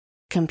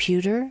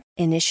Computer,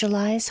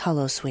 initialize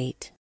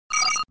holosuite.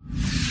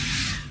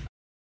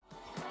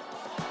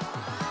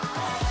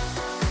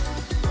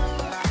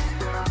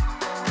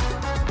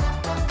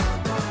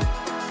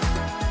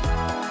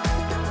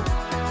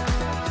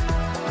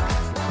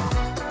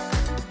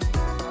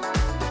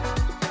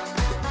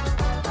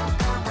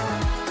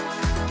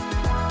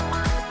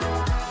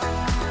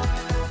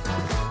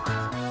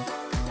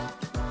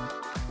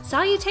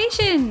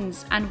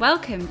 Salutations and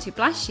welcome to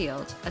Blast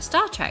Shield, a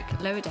Star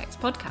Trek Lower Decks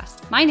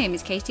podcast. My name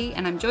is Katie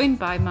and I'm joined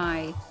by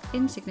my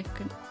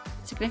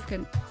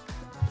significant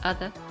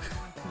other.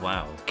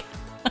 Wow.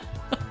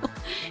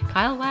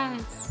 Kyle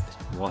West.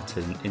 What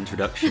an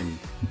introduction.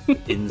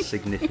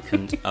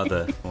 Insignificant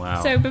other.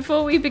 Wow. So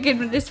before we begin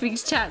with this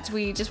week's chat,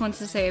 we just wanted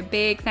to say a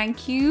big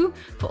thank you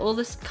for all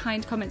the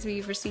kind comments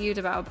we've received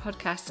about our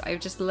podcast. I've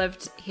just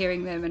loved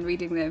hearing them and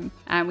reading them.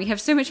 And we have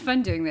so much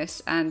fun doing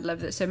this and love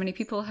that so many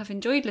people have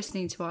enjoyed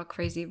listening to our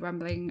crazy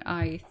rambling.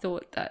 I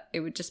thought that it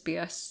would just be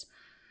us.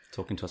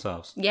 Talking to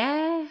ourselves.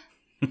 Yeah.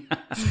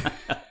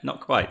 Not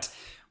quite.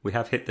 We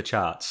have hit the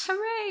charts.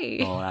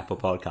 Hooray! On Apple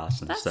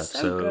Podcasts and That's stuff.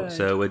 so good.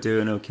 So we're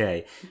doing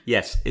okay.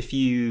 Yes, if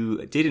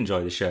you did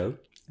enjoy the show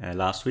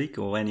last week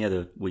or any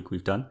other week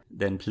we've done,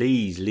 then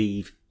please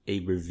leave a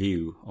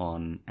review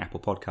on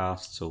Apple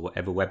Podcasts or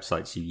whatever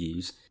websites you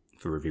use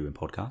for reviewing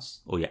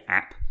podcasts, or your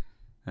app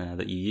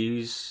that you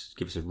use.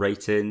 Give us a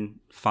rating,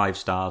 5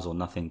 stars or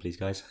nothing, please,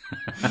 guys.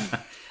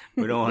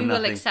 We don't want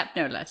nothing. We will accept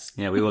no less.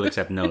 Yeah, we will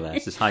accept no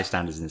less. There's high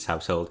standards in this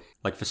household.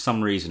 Like, for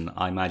some reason,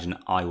 I imagine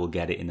I will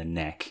get it in the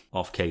neck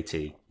off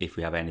Katie if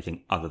we have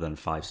anything other than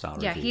 5-star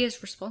review. Yeah, he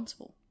is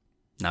responsible.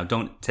 Now,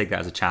 don't take that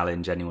as a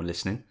challenge, anyone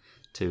listening,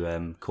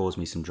 to cause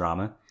me some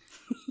drama.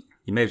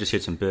 You may have just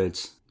heard some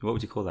birds. What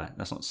would you call that?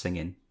 That's not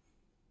singing.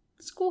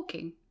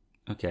 Squawking.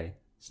 Okay,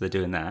 so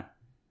they're doing that.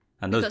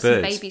 And those got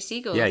birds. some baby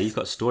seagulls. Yeah, you've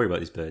got a story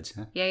about these birds.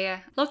 Huh? Yeah.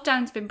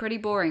 Lockdown's been pretty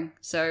boring,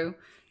 so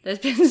there's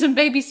been some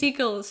baby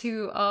seagulls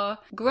who are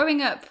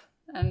growing up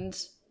and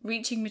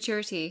reaching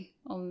maturity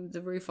on the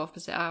roof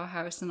opposite our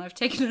house, and I've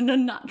taken an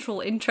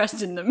unnatural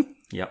interest in them.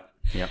 Yep.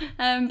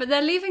 But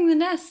they're leaving the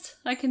nest.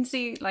 I can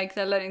see, like,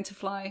 they're learning to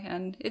fly,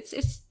 and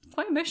it's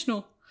quite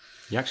emotional.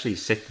 You actually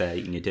sit there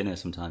eating your dinner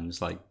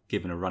sometimes, like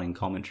giving a running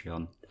commentary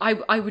on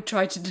I would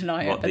try to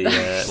deny what it.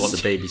 the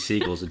baby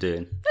seagulls are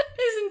doing.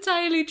 It's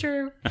entirely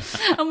true.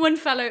 And one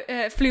fellow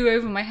flew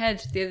over my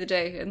head the other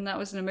day, and that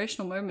was an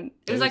emotional moment.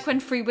 It was like when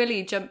Free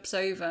Willy jumps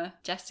over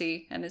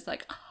Jessie and is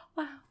like, oh,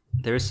 wow.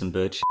 There is some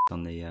bird shit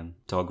on the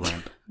dog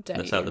ramp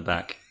that's out the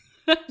back.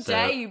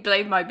 Dare you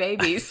blame my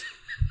babies?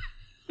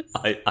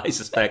 I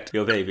suspect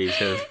your babies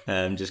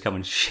have just come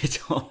and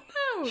shit on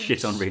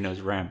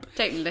Reno's ramp.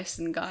 Don't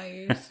listen,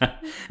 guys.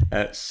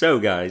 So,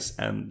 guys,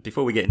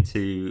 before we get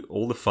into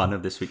all the fun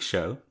of this week's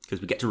show,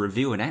 because we get to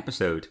review an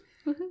episode,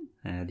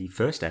 the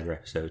first ever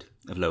episode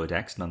of Lower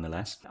Decks,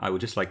 nonetheless, I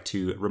would just like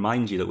to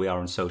remind you that we are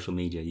on social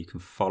media. You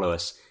can follow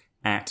us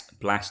at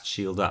Blast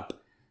Shield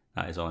Up.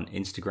 That is on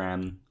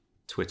Instagram,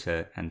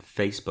 Twitter, and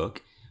Facebook.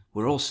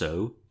 We're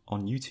also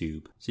on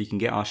YouTube, so you can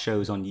get our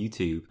shows on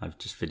YouTube. I've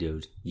just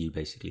videoed you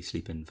basically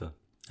sleeping for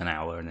an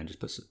hour and then just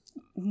put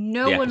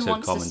no one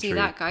wants to see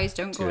that, guys.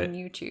 Don't go on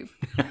YouTube.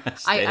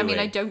 I mean,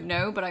 I don't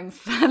know, but I'm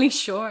fairly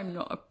sure I'm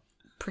not a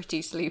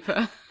pretty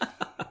sleeper.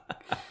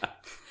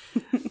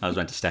 I was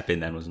meant to step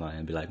in then, wasn't I?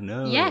 And be like,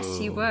 no. Yes,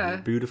 you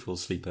were. Beautiful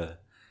sleeper.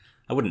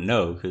 I wouldn't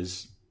know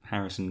because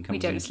Harrison comes We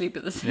don't sleep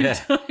at the same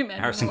time anymore.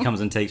 Harrison comes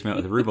and takes me out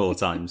of the room all the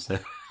time, so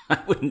I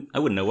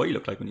wouldn't know what you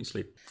look like when you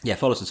sleep. Yeah,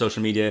 follow us on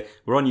social media.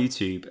 We're on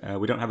YouTube.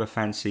 We don't have a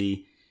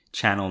fancy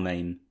channel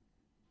name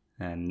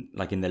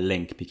like in the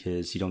link,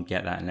 because you don't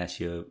get that unless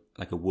you're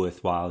like a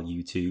worthwhile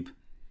YouTube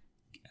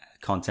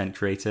content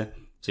creator.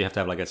 So you have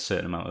to have like a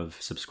certain amount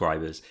of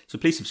subscribers. So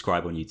please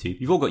subscribe on YouTube.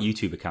 You've all got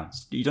YouTube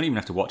accounts. You don't even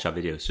have to watch our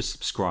videos. Just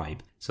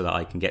subscribe so that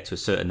I can get to a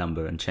certain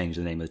number and change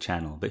the name of the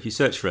channel. But if you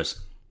search for us,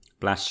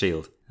 Blast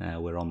Shield,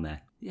 we're on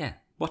there. Yeah,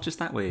 watch us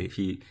that way.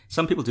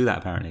 Some people do that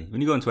apparently.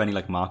 When you go into any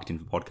like marketing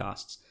for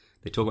podcasts,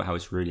 they talk about how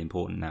it's really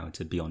important now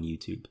to be on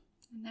YouTube.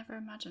 I never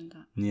imagined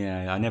that.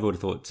 Yeah, I never would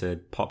have thought to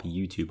pop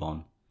YouTube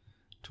on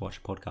to watch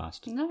a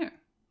podcast. No.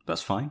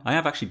 That's fine. I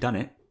have actually done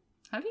it.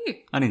 Have you?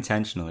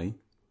 Unintentionally.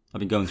 I've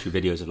been going through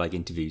videos of like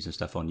interviews and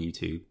stuff on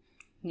YouTube.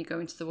 You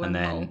go into the wormhole.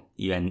 And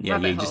then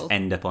you just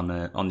end up on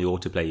the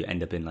autoplay. You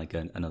end up in like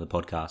another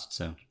podcast.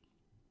 So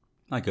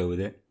I go with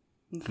it.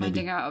 And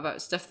finding out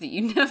about stuff that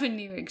you never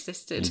knew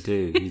existed.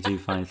 You do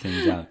find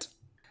things out.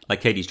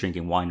 Like Katie's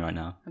drinking wine right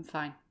now. I'm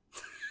fine.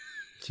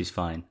 She's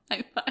fine.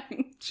 I'm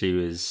fine. She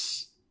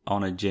was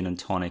on a gin and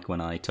tonic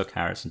when I took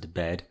Harrison to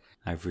bed.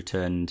 I've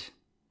returned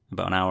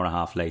about an hour and a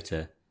half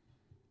later,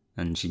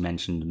 and she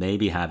mentioned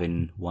maybe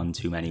having one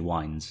too many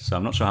wines. So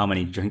I'm not sure how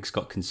many drinks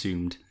got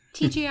consumed.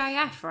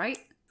 TGIF, right?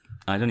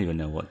 I don't even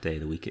know what day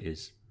of the week it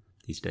is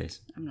these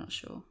days. I'm not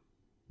sure.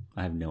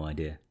 I have no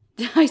idea.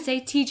 I say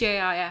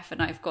TJIF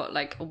and I've got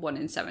like a 1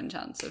 in 7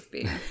 chance of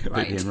being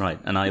right. Being right,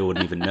 and I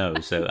wouldn't even know.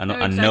 So and, No,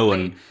 and no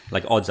one,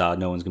 like odds are,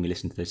 no one's going to be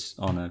listening to this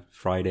on a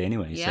Friday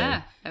anyway.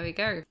 Yeah, so. there we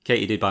go.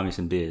 Katie did buy me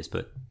some beers,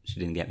 but she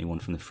didn't get me one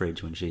from the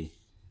fridge when she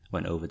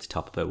went over to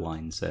top up her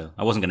wine. So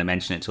I wasn't going to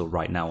mention it till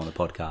right now on the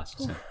podcast.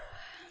 So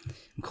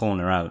I'm calling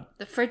her out.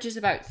 The fridge is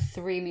about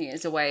 3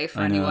 meters away for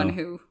I know. anyone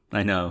who...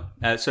 I know.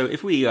 So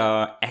if we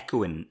are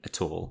echoing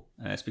at all,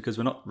 it's because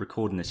we're not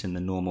recording this in the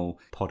normal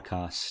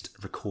podcast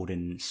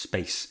recording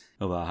space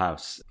of our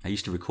house. I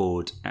used to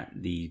record at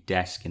the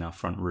desk in our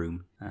front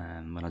room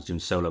when I was doing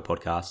solo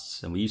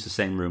podcasts, and we used the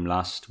same room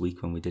last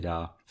week when we did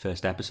our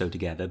first episode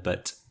together,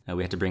 but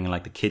we had to bring in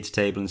like the kids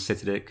table and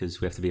sit at it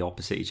because we have to be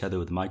opposite each other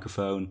with the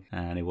microphone,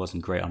 and it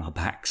wasn't great on our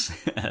backs.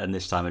 And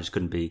this time I just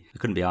couldn't be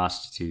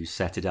asked to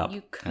set it up.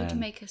 You could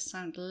make us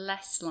sound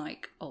less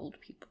like old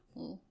people.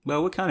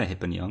 Well, we're kind of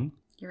hip and young.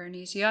 You're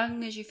only as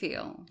young as you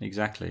feel.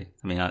 Exactly.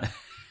 I mean,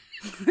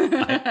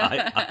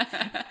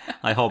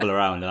 I hobble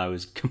around, and I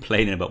was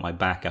complaining about my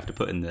back after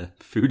putting the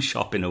food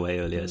shopping away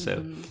earlier. So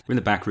we're in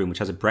the back room, which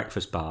has a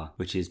breakfast bar,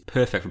 which is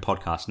perfect for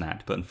podcasting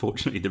at. But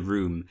unfortunately, the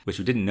room, which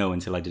we didn't know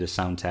until I did a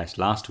sound test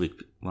last week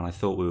when I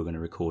thought we were going to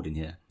record in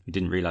here, we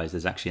didn't realise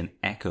there's actually an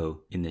echo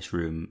in this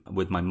room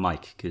with my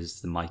mic, because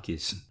the mic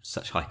is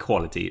such high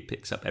quality, it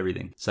picks up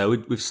everything. So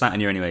we've sat in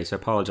here anyway, so I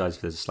apologise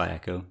if there's a slight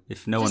echo.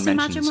 If no Just one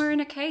mentions... imagine we're in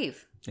a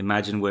cave.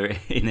 Imagine we're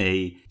in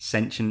a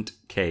sentient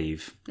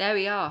cave. There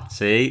we are.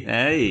 See?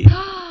 Hey!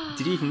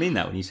 Did you even mean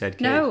that when you said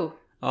cave? No.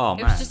 Oh,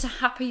 man. It was just a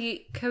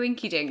happy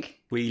coinky-dink.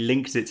 We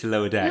linked it to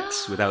Lower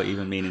Decks without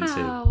even meaning to.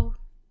 How?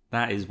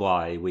 That is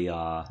why we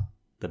are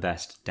the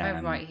best damn...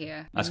 I'm right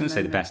here. I was going to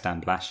say the best damn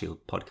Blast Shield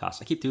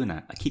podcast. I keep doing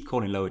that. I keep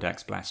calling Lower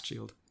Decks Blast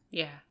Shield.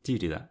 Yeah. Do you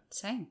do that?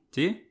 Same.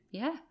 Do you?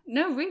 Yeah.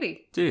 No,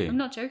 really. Do you? I'm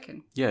not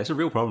joking. Yeah, it's a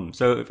real problem.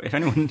 So if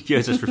anyone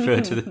hears us refer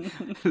to the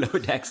Lower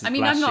Decks as I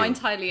mean, Blast I'm not Shield,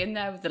 entirely in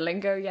there with the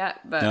lingo yet,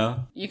 but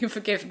No? you can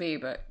forgive me,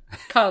 but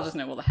Carl doesn't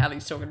know what the hell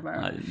he's talking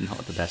about. not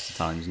at the best of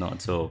times, not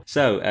at all.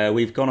 So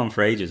we've gone on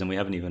for ages, and I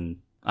haven't even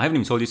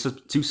told you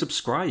to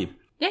subscribe.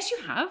 Yes, you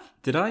have.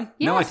 Did I?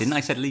 No, I Yes. didn't. I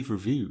said leave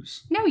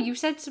reviews. No, you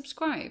said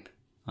subscribe.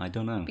 I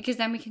don't know. Because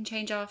then we can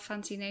change our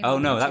fancy name. Oh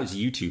on no, YouTube. that was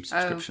YouTube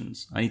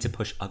subscriptions. I need to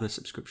push other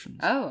subscriptions.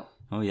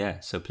 Oh yeah,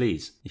 so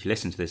please, if you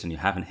listen to this and you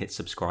haven't hit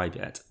subscribe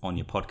yet on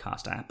your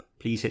podcast app,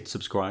 please hit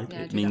subscribe.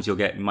 Yeah, it means you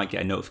might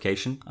get a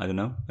notification. I don't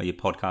know. Are your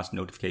podcast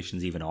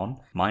notifications even on?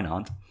 Mine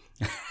aren't.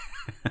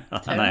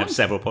 And I have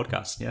several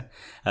podcasts. Yeah.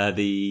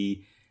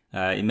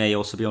 It may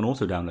also be on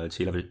auto download,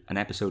 so you'll have an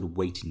episode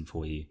waiting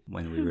for you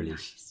when we release.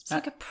 Nice. It's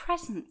like a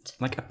present.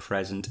 Like a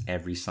present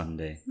every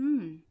Sunday.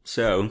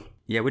 So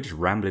yeah, we're just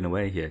rambling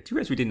away here. Do you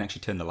realize we didn't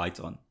actually turn the light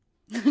on?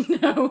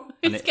 No,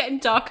 it's getting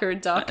darker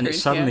and darker. And it in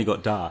suddenly here.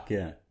 got dark.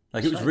 Yeah.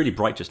 Like it was really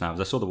bright just now,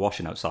 as I saw the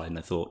washing outside, and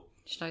I thought,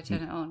 Should I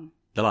turn it on?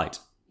 the light.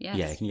 Yes.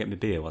 Yeah, can you get me a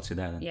beer whilst you're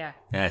there then? Yeah.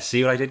 Yeah,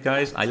 see what I did,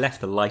 guys? I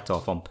left the light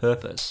off on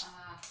purpose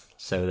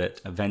so that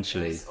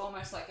eventually... It's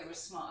almost like it was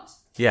smart.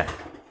 Yeah.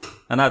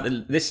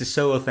 And this is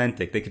so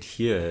authentic, they could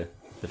hear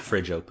the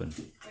fridge open.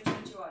 Which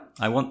one do you want?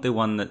 I want the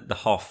one the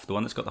Hoff, the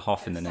one that's got the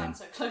Hoff in the name. Sounds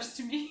so close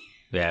to me.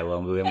 Yeah,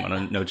 well, we haven't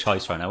got no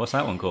choice right now. What's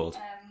that one called?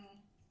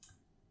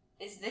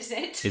 Is this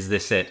it? Is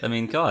this it? I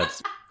mean, God...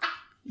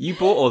 You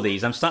bought all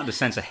these. I'm starting to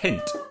sense a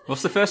hint.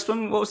 What's the first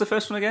one? What was the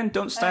first one again?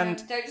 Don't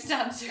stand. Don't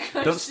stand so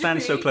close. Don't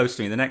stand so close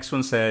to me. The next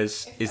one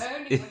says,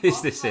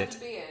 "Is this it?"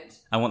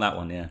 I want that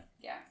one. Yeah.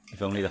 Yeah.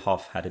 If only the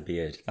Hoff had a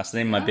beard. That's the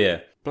name of my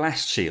beer.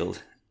 Blast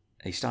Shield,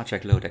 a Star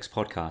Trek Lower Decks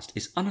podcast,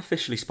 is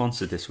unofficially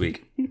sponsored this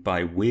week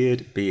by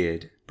Weird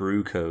Beard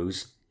Brew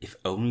Co.'s If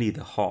Only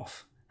the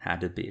Hoff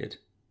Had a Beard.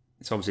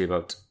 It's obviously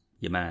about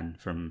your man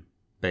from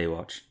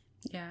Baywatch,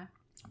 Yeah.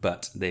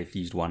 but they've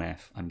used one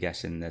F. I'm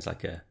guessing there's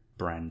like a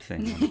brand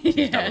thing on it.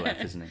 It's double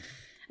F, isn't it?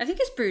 I think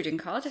it's brewed in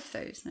Cardiff, though,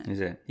 isn't it? Is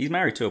it? He's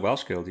married to a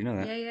Welsh girl, do you know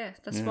that? Yeah.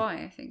 That's why,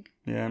 I think.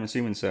 Yeah, I'm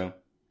assuming so.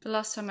 The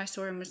last time I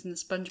saw him was in the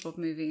SpongeBob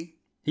movie.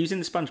 He was in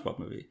the SpongeBob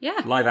movie?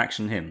 Yeah. Live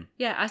action him?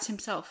 Yeah, as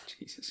himself.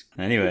 Jesus.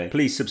 Anyway,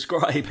 please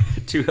subscribe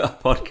to our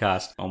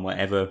podcast on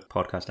whatever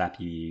podcast app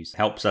you use.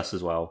 Helps us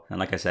as well. And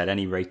like I said,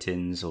 any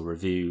ratings or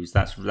reviews,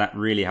 that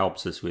really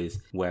helps us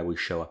with where we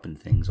show up and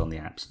things on the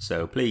apps.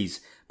 So please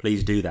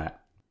do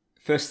that.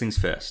 First things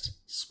first,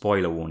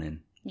 spoiler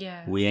warning.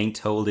 Yeah. We ain't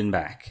holding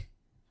back.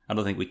 I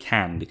don't think we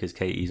can because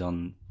Katie's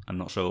on, I'm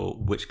not sure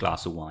which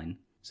glass of wine.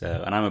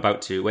 So, and I'm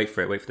about to, wait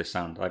for the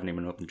sound. I haven't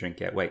even opened the drink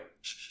yet. Wait.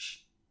 Shh.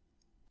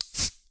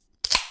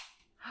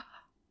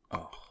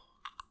 Oh.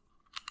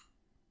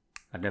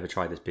 I've never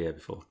tried this beer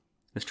before.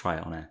 Let's try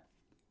it on air.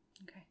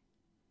 Okay.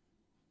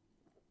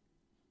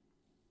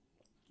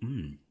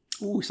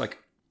 Ooh, it's like,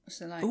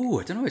 What's it like? ooh,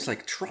 I don't know, it's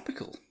like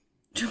tropical.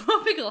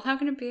 Tropical? How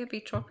can a beer be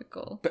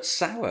tropical? But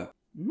sour.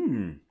 I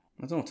don't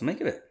know what to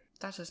make of it.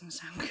 That doesn't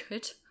sound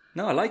good.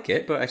 No, I like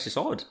it, but it's just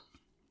odd.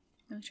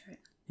 Let me try it.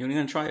 You're only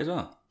going to try it as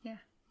well? Yeah.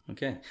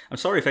 Okay. I'm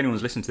sorry if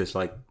anyone's listening to this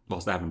like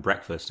whilst they're having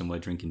breakfast and we're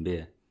drinking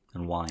beer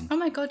and wine. Oh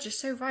my god, you're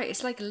so right.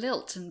 It's like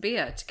lilt and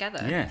beer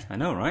together. Yeah, I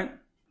know, right?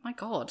 My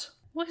god.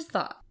 What is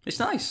that? It's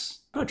nice.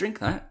 I've got to drink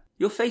that.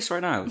 Your face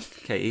right now,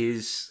 okay,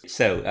 is...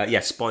 So,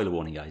 spoiler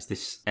warning, guys.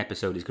 This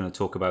episode is going to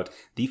talk about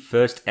the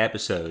first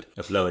episode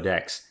of Lower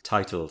Decks,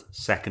 titled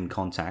Second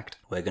Contact.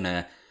 We're going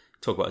to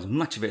talk about as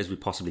much of it as we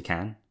possibly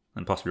can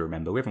and possibly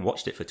remember. We haven't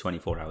watched it for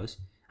 24 hours.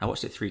 I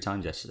watched it 3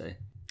 times yesterday.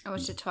 I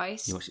watched it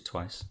twice. You watched it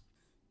twice.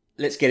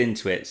 let's get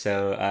into it.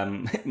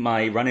 So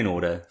my running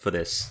order for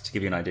this, to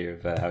give you an idea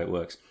of how it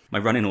works, my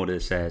running order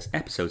says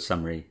episode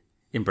summary,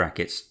 in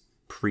brackets,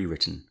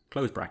 pre-written,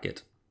 close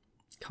bracket,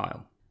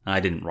 Kyle. And I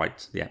didn't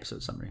write the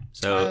episode summary.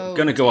 So I'm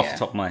going to go off the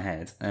top of my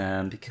head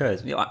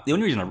because the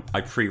only reason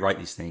I pre-write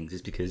these things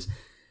is because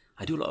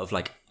I do a lot of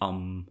like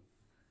and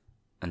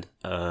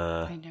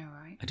I know,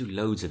 right? I do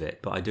loads of it,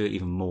 but I do it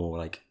even more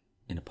like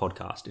in a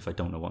podcast if I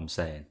don't know what I'm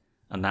saying.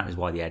 And that is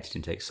why the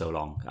editing takes so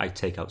long. I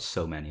take out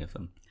so many of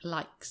them.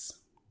 Likes.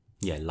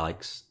 Yeah,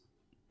 likes.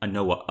 I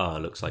know what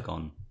looks like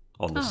on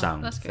the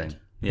sound that's thing. good.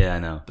 Yeah, I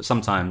know. But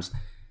sometimes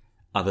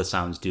other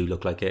sounds do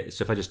look like it.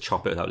 So if I just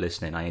chop it without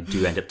listening, I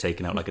do end up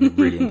taking out like a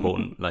really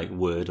important like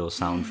word or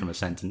sound from a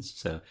sentence.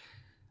 So,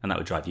 and that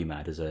would drive you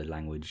mad as a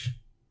language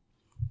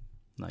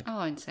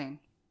insane.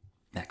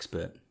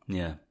 expert.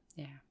 Yeah.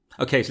 Yeah.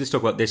 Okay, so let's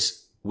talk about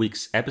this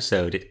week's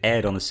episode. It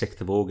aired on the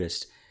 6th of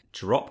August.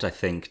 Dropped, I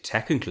think,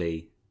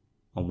 technically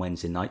on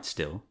Wednesday night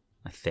still,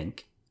 I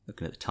think.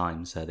 Looking at the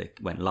times that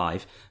it went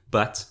live.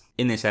 But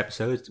in this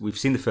episode, we've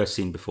seen the first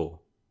scene before.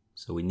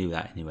 So we knew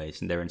that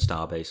anyways. And they're in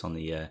Starbase on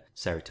the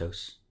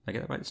Cerritos. Did I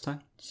get that right this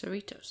time?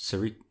 Cerritos.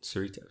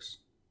 Cerritos.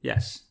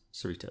 Yes,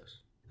 Cerritos.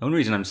 The only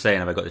reason I'm saying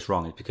have I got this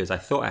wrong is because I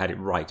thought I had it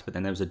right, but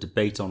then there was a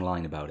debate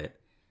online about it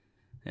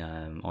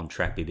on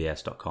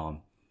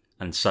trekbbs.com.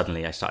 And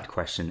suddenly I started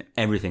questioning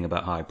everything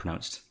about how I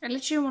pronounced. I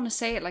literally want to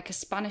say it like a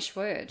Spanish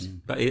word.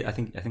 But I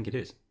think it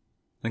is.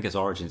 I think its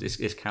origins.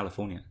 It's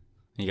California.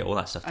 And you get all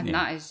that stuff. And you?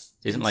 that is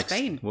isn't in like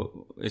Spain.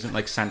 Isn't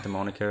like Santa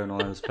Monica and all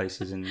those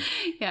places in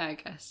Yeah, I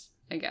guess.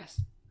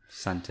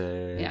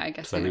 Santa Yeah, I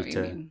guess Clarita. I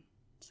know what you mean.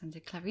 Santa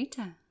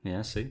Clarita.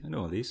 Yeah, see, I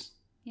know all these.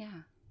 Yeah.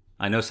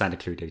 I know Santa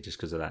Clarita just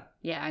because of that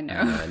Yeah, I know.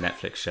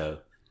 Netflix show.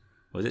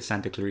 Was it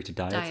Santa Clarita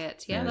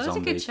Diet? Yeah, that was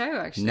a good show,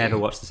 actually. Never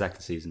watched the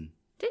second season.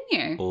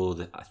 Didn't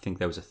you? I think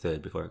there was a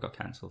third before it got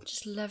cancelled.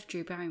 Just love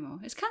Drew Barrymore.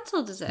 It's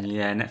cancelled, is it?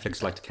 Yeah,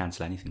 Netflix like to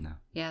cancel anything now.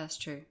 Yeah, that's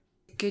true.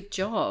 Good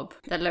job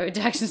that Lower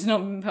Decks has not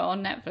been put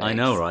on Netflix. I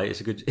know, right? It's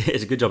a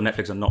good job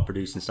Netflix are not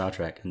producing Star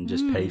Trek and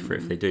just pay for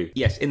it if they do.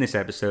 Yes, in this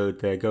episode,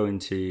 they're going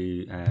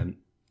to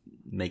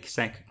make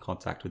second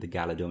contact with the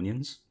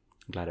Galadonians.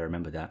 I'm glad I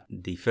remember that.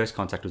 The first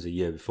contact was a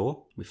year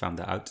before. We found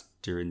that out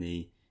during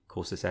the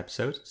course of this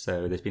episode.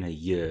 So there's been a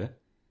year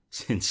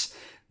since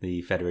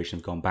the Federation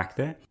have gone back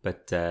there.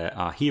 But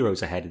our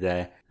heroes are headed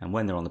there. And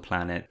when they're on the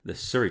planet, the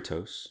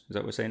Cerritos, is that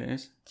what we're saying it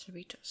is?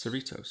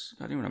 Cerritos.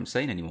 I don't know what I'm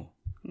saying anymore.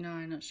 No,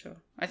 I'm not sure.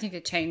 I think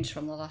it changed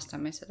from the last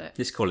time I said it.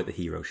 Let's call it the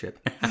hero ship.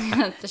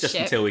 The Just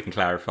ship. until we can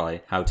clarify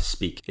how to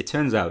speak. It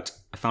turns out,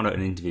 I found out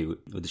in an interview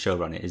with the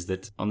showrunner, is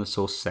that on the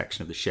source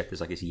section of the ship,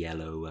 there's like this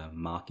yellow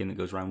marking that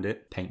goes around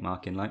it, paint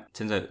marking like.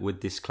 Turns out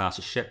with this class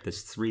of ship,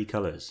 there's 3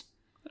 colours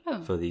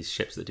for these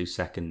ships that do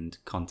second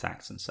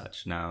contacts and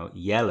such. Now,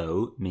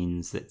 yellow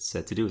means that's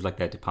to do with like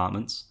their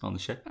departments on the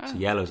ship. So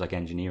yellow is like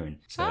engineering.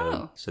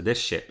 So this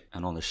ship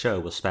and on the show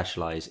will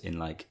specialise in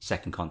like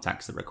second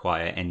contacts that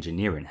require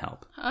engineering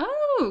help.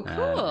 Oh,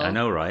 cool. I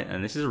know, right?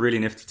 And this is a really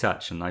nifty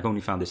touch, and I've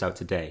only found this out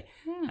today.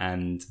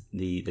 And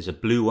there's a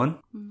blue one,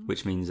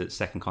 which means that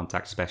second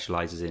contact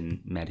specialises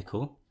in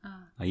medical.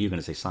 Are you going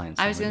to say science?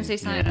 I was going to say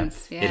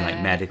science, yeah. In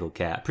like medical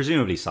care.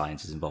 Presumably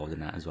science is involved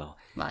in that as well.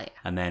 Well, yeah.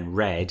 And then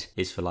red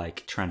is for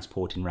like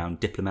transporting around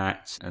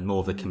diplomats and more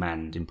of the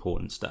command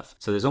important stuff.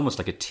 So there's almost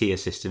like a tier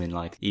system in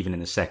like, even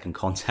in the second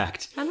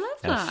contact I love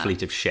that.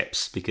 fleet of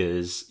ships,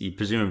 because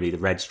presumably the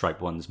red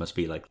striped ones must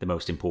be like the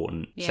most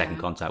important second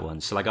contact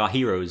ones. So like our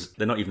heroes,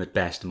 they're not even the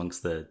best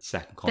amongst the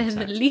second contact.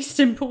 They're the least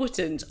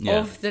important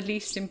of the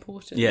least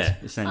important. Yeah,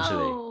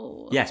 essentially.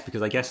 Oh. Yes,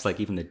 because I guess like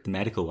even the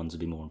medical ones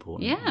would be more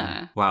important.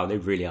 Yeah. Wow, they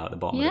really are at the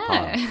bottom of the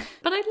pile. Yeah,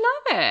 but I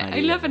love it. I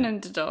love an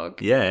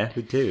underdog. Yeah,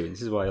 we do.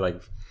 This is why,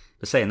 like,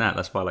 for saying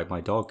that's why, like,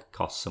 my dog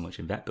costs so much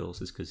in vet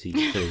bills, is because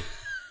he's too.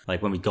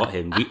 Like, when we got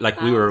him,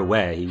 we were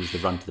aware he was the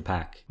run to the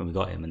pack when we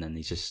got him, and then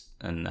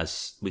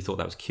as we thought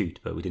that was cute,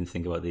 but we didn't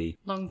think about the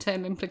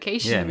long-term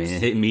implications. Yeah, I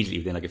mean, immediately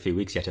within like a few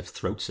weeks, he had to have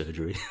throat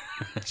surgery.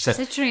 He's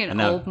literally an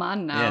old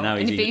man now. Yeah, now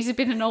he's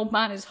been an old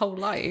man his whole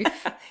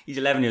life. He's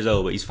 11 years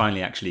old, but he's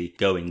finally actually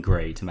going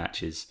grey to match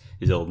his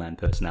old man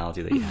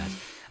personality that he has.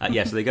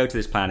 So they go to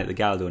this planet, the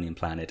Galadonian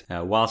planet.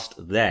 Whilst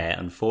there,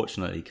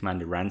 unfortunately,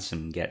 Commander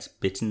Ransom gets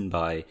bitten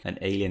by an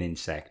alien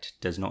insect,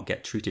 does not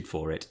get treated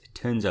for it. It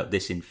turns out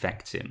this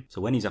infects him. So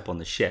when he's up on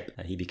the ship,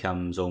 he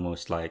becomes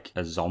almost like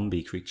a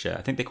zombie creature.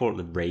 I think they call it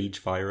the rage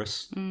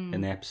virus in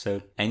the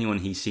episode. Anyone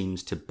he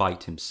seems to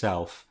bite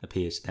himself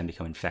appears to then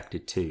become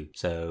infected too.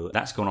 So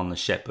that's going on the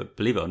ship. But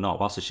believe it or not,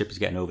 whilst the ship is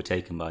getting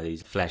overtaken by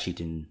these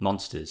flesh-eating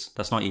monsters,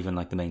 that's not even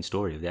like the main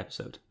story of the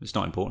episode. It's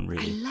not important,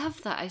 really. I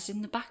love that. It's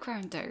in the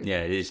background, though.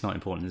 Yeah, it it's not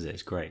important, is it?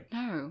 It's great.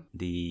 No.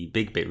 The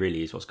big bit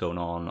really is what's going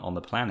on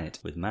the planet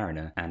with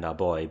Mariner and our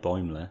boy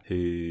Boimler,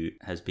 who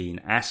has been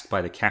asked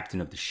by the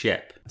captain of the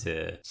ship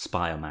to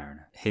spy on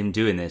Mariner. Him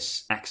doing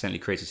this accidentally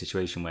creates a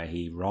situation where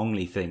he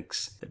wrongly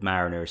thinks that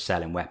Mariner is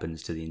selling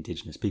weapons to the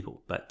indigenous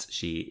people, but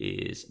she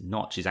is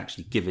not. She's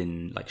actually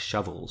given like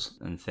shovels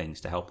and things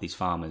to help these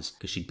farmers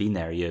because she'd been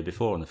there a year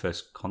before on the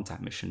first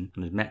contact mission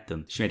and had met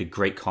them. She made a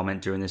great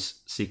comment during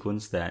this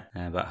sequence that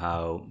about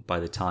how by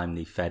the time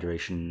the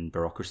Federation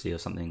bureaucracy or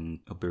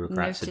something, or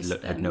bureaucrats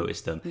had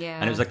noticed them. Yeah.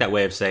 And it was like that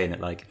way of saying that,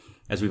 like,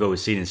 as we've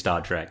always seen in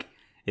Star Trek,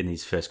 in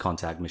these first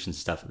contact missions and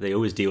stuff, they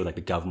always deal with like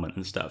the government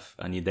and stuff,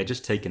 and they're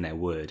just taking their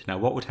word. Now,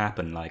 what would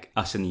happen, like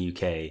us in the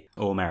UK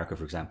or America,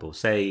 for example,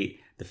 say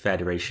the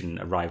Federation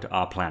arrived at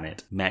our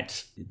planet,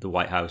 met the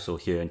White House or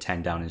here in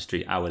 10 Downing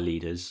Street, our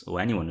leaders, or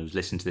anyone who's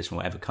listening to this from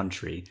whatever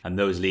country, and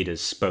those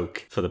leaders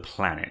spoke for the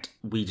planet,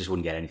 we just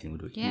wouldn't get anything,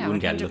 would we? Yeah, we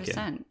wouldn't 100%. get a look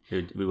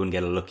in. We wouldn't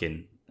get a look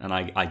in. And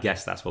I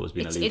guess that's what was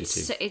being alluded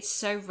to. It's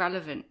so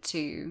relevant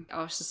to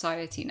our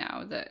society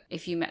now that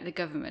if you met the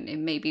government, it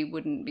maybe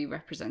wouldn't be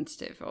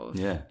representative of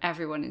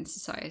everyone in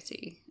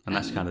society. And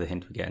that's kind of the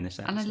hint we get in this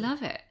episode. And I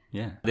love it.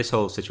 Yeah. This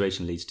whole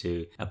situation leads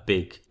to a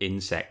big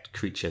insect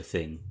creature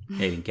thing,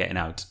 alien getting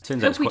out.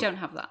 Turns Hope we don't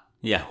have that.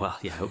 Yeah, well,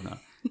 yeah, I hope not.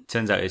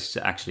 Turns out it's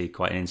actually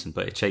quite an instant,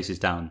 but it chases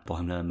down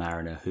Boimler and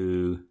Mariner,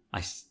 who I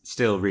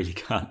still really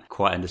can't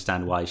quite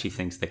understand why she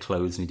thinks their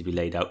clothes need to be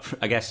laid out.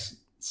 I guess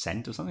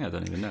scent or something? I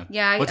don't even know.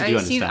 Yeah,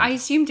 I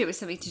assumed it was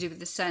something to do with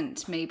the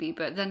scent, maybe,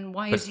 but then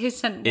why is his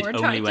scent more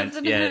attractive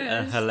than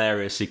hers? A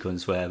hilarious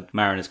sequence where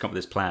Mariner's come up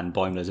with this plan,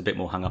 Boimler's a bit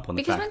more hung up on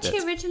the fact that... Because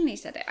when she originally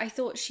said it, I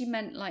thought she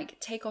meant, like,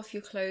 take off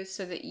your clothes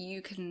so that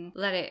you can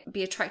let it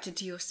be attracted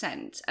to your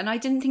scent. And I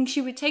didn't think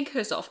she would take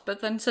hers off,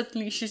 but then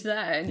suddenly she's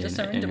there in just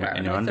her underwear.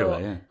 In her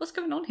underwear, what's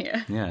going on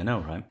here? Yeah, I know,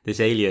 right? This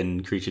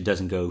alien creature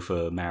doesn't go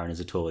for Mariners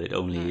at all. It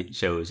only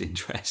shows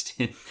interest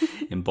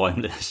in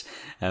Boimler's.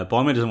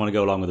 Boimler doesn't want to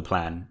go along with the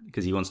plan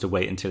because he wants to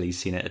wait until he's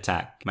seen it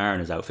attack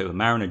Mariner's outfit. But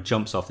Mariner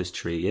jumps off this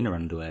tree in her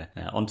underwear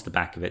onto the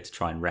back of it to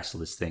try and wrestle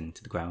this thing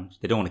to the ground.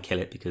 They don't want to kill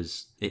it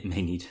because it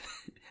may need...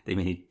 They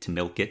may need to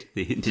milk it,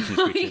 the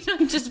indigenous creatures.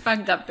 I just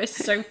found that bit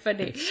so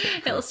funny.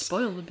 It'll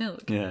spoil the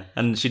milk. Yeah,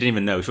 and she didn't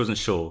even know. She wasn't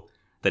sure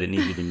that it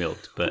needed to be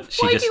milked, but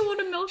Why do you want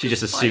to milk she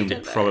just assumed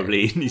it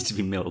probably needs to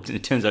be milked, and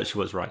it turns out she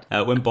was right.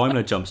 When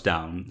Boimler jumps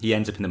down, he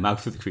ends up in the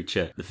mouth of the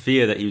creature. The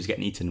fear that he was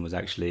getting eaten was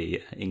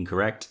actually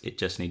incorrect. It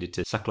just needed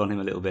to suckle on him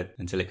a little bit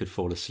until it could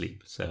fall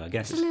asleep. So I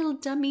guess it's a little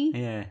dummy.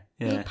 Yeah.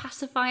 Little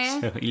pacifier.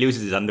 So he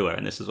loses his underwear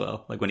in this as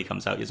well. Like when he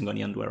comes out, he hasn't got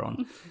any underwear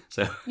on.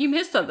 So you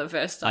missed that the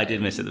first time. I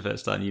did miss it the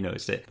first time. You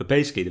noticed it. But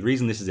basically, the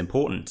reason this is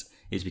important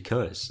is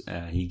because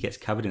he gets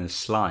covered in a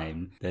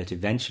slime that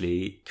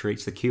eventually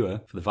creates the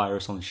cure for the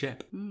virus on the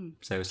ship.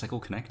 So it's like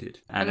all connected.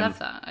 And, I love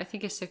that. I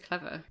think it's so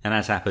clever. And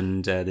as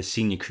happened, the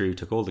senior crew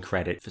took all the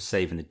credit for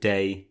saving the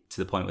day,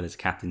 to the point where there's a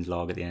captain's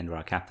log at the end where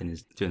our captain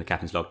is doing the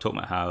captain's log, talking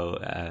about how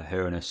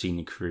her and her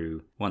senior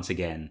crew once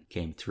again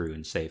came through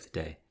and saved the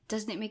day.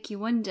 Doesn't it make you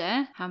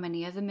wonder how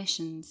many other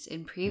missions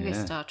in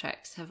previous Star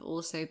Treks have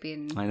also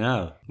been... I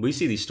know. We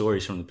see these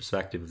stories from the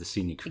perspective of the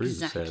senior crew.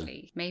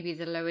 Exactly. So... Maybe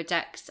the lower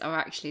decks are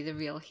actually the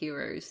real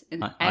heroes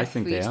in I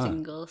think they are.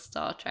 Single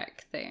Star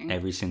Trek thing.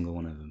 Every single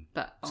one of them.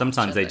 But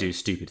sometimes they do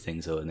stupid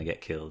things though and they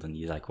get killed and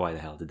you're like, why the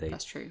hell did they...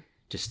 That's true.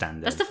 Just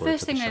stand there. That's the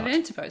first thing I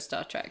learned about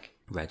Star Trek.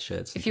 Red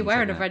shirts. If you're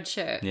wearing a red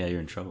shirt, you're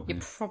in trouble. You're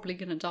probably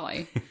going to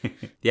die.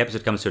 The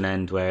episode comes to an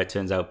end where it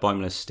turns out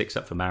Boimler sticks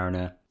up for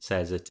Mariner,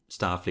 says that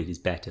Starfleet is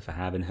better for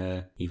having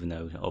her, even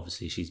though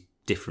obviously she's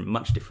different,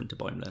 much different to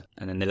Boimler.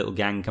 And then the little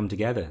gang come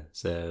together.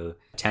 So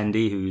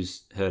Tendi,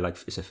 who's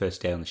it's her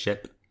first day on the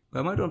ship.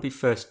 Well, it might not be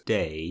first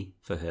day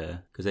for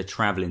her because they're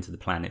travelling to the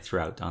planet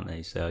throughout, aren't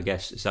they? So I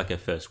guess it's like her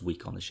first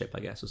week on the ship, I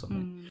guess, or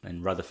something.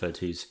 And Rutherford,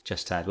 who's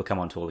just had... We'll come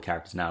on to all the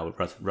characters now.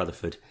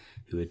 Rutherford,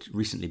 who had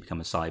recently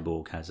become a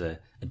cyborg, has a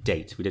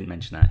date. We didn't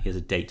mention that. He has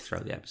a date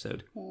throughout the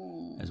episode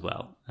as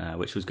well,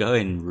 which was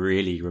going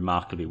really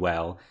remarkably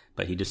well.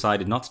 But he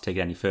decided not to take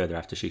it any further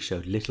after she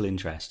showed little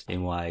interest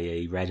in why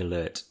a red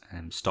alert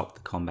stopped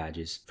the comm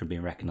badges from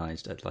being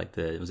recognised at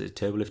was it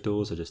turbolift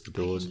doors or just the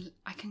doors?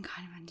 I can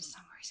kind of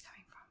understand where he's coming from.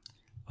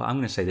 Well, I'm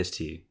going to say this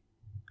to you,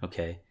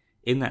 okay?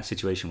 In that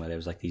situation where there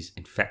was like these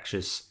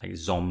infectious like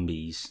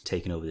zombies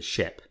taking over the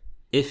ship,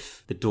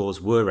 if the doors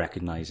were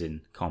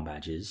recognising comm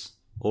badges,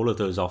 all of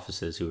those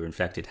officers who were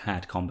infected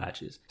had comm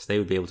badges, so they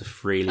would be able to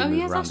freely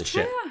move around the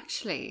ship. Oh, yeah, that's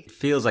true, actually. It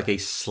feels like a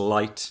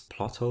slight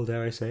plot hole,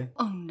 dare I say?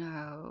 Oh,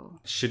 no.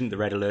 Shouldn't the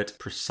red alert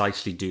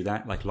precisely do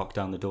that, like lock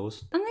down the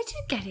doors? And they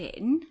did get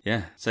in.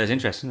 Yeah, so it's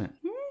interesting, isn't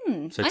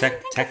it? So I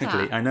didn't think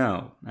technically, of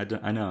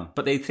that. I know.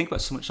 But they think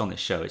about so much on this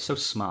show. It's so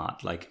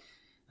smart,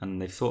 and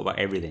they've thought about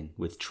everything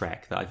with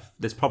Trek that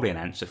there's probably an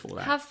answer for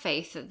that. Have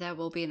faith that there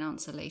will be an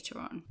answer later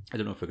on. I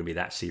don't know if we're going to be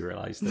that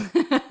serialised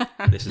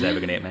that this is ever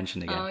going to get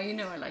mentioned again. Oh, you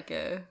know I like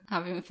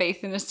having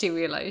faith in a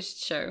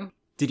serialised show.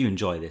 Did you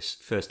enjoy this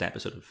first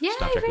episode of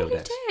Star Trek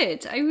Lower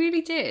Decks? I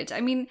really did. I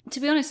mean,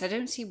 to be honest, I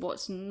don't see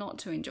what's not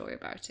to enjoy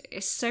about it.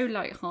 It's so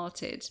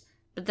light-hearted,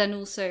 but then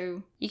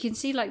also you can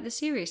see like the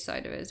serious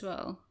side of it as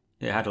well.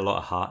 it had a lot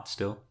of heart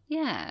still.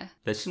 Yeah.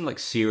 There's some like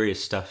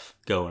serious stuff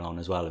going on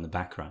as well in the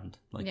background,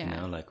 like Yeah.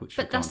 you know, like which.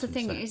 But that's the Constance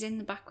thing, said. it is in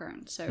the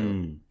background, so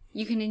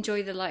you can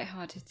enjoy the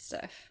light-hearted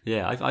stuff.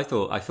 Yeah, I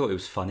thought it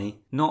was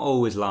funny. Not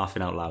always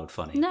laughing out loud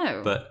funny.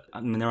 No. But I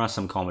mean, there are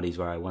some comedies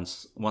where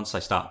once I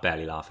start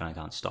barely laughing, I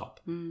can't stop.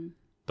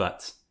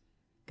 But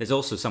there's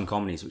also some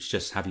comedies which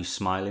just have you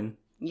smiling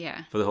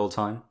Yeah. for the whole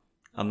time.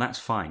 And that's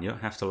fine. You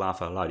don't have to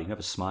laugh out loud. You can have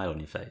a smile on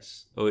your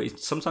face. Or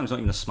it's sometimes not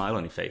even a smile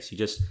on your face. You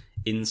just,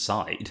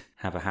 inside,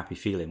 have a happy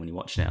feeling when you're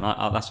watching it.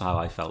 And that's how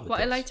I felt with What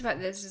this. I liked about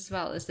this as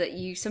well is that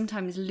you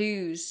sometimes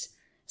lose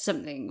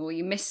something or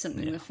you miss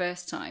something the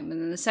first time, and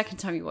then the second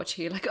time you watch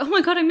it, you're like, oh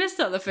my god, I missed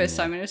that the first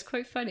time, and it was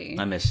quite funny.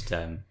 I missed...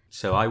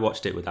 so I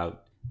watched it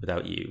without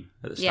you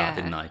at the start,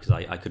 didn't I? Because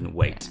I couldn't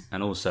wait. Yeah.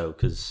 And also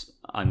because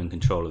I'm in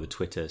control of the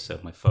Twitter, so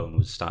my phone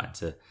was starting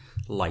to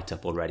light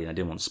up already and I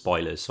didn't want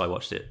spoilers, so I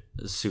watched it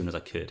as soon as I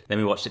could. Then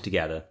we watched it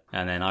together,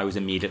 and then I was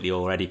immediately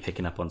already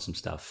picking up on some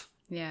stuff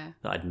Yeah.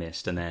 that I'd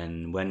missed. And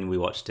then when we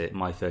watched it,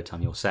 my third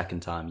time, your second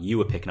time, you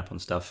were picking up on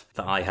stuff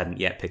that I hadn't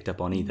yet picked up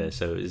on either.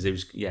 So it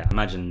was yeah,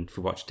 imagine if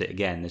we watched it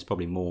again, there's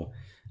probably more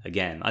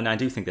again. And I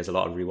do think there's a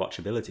lot of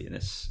rewatchability in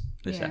this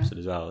episode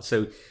as well.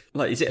 So,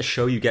 like, is it a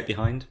show you get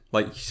behind?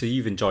 Like, so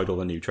you've enjoyed all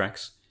the new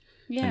tracks?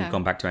 And Yeah. you've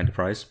gone back to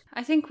Enterprise?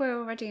 I think we're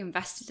already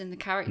invested in the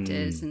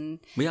characters and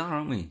We are,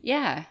 aren't we?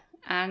 yeah.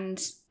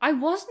 And I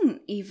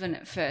wasn't even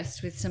at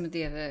first with some of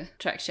the other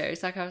Trek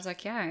shows. Like, I was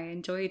like, yeah, I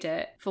enjoyed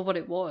it for what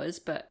it was,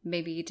 but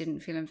maybe you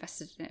didn't feel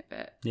invested in it.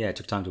 But Yeah, it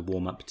took time to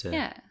warm up to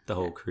Yeah. the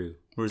whole crew.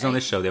 Whereas on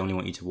this show, they only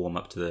want you to warm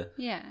up to the...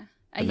 yeah.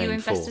 Are The you main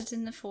invested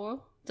in the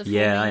four? The four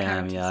Yeah, main I am.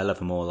 characters? Yeah, I love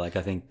them all. Like,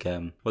 I think...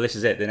 well, this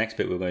is it. The next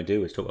bit we're going to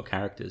do is talk about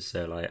characters.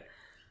 So, like,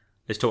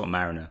 let's talk about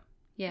Mariner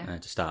Yeah.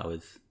 to start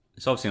with.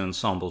 It's obviously an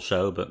ensemble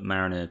show, but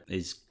Mariner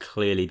is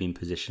clearly being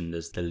positioned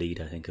as the lead,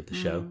 I think, of the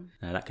show.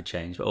 That could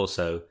change. But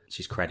also,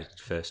 she's credited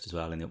first as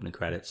well in the opening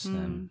credits.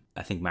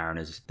 I think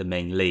Mariner's the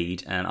main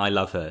lead, and I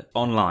love her.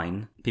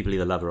 Online, people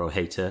either love her or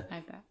hate her. I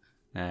bet.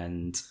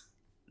 And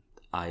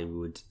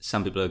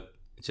some people are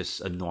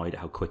just annoyed at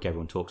how quick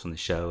everyone talks on the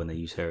show, and they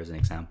use her as an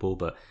example,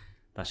 but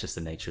that's just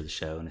the nature of the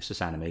show, and it's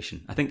just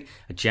animation. I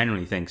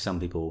genuinely think some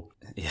people...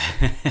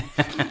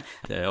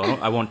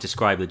 I won't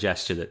describe the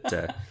gesture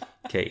that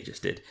Katie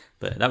just did,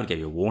 but that would give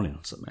you a warning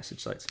on some message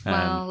sites.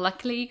 Well,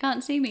 luckily you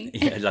can't see me.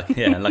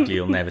 Luckily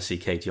you'll never see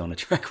Katie on a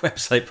Trek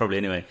website, probably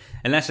anyway.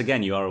 Unless,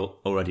 again, you are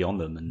already on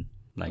them, and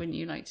like... Wouldn't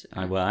you like to?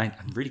 I'm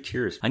really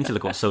curious. I need to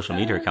look what social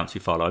media accounts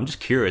you follow. I'm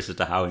just curious as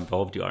to how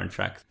involved you are in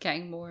Trek.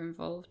 Getting more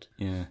involved.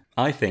 Yeah.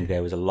 I think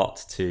there was a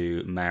lot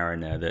to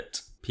Mariner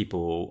that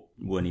people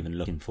weren't even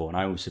looking for, and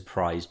I was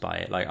surprised by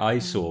it. Like, I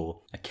saw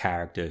a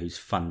character who's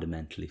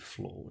fundamentally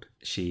flawed.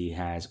 She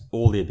has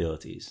all the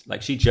abilities.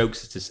 Like, she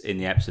jokes in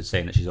the episode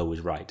saying that she's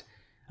always right,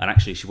 and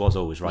actually she was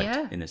always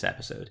right in this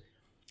episode.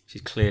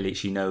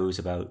 She knows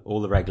about all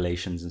the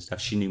regulations and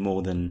stuff. She knew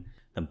more than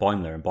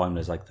Boimler, and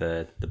Boimler's like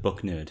the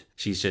book nerd.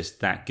 She's just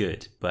that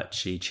good, but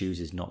she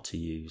chooses not to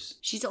use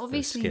She's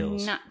obviously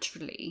skills.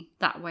 naturally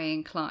that way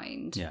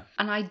inclined. Yeah.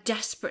 And I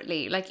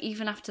desperately, like,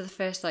 even after the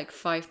first,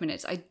 5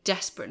 minutes, I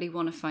desperately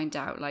want to find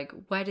out,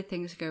 where did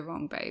things go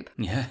wrong, babe?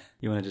 Yeah.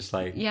 You want to just,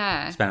 spend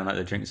a night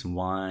there, drink some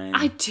wine.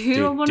 I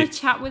do. I want to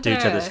chat with do her.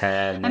 each other's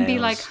hair, and be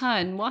nails. like,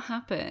 hun, what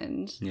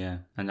happened? Yeah.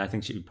 And I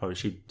think she'd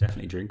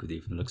definitely drink with you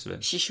from the looks of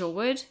it. She sure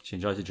would. She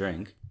enjoys a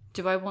drink.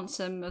 Do I want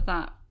some of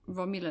that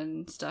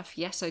Romulan stuff?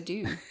 Yes, I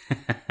do.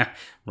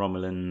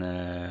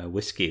 Romulan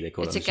whiskey, they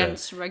call It's it.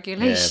 against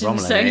regulation. Yeah, Romulan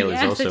so ale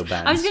yes, is also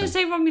banned. I was going to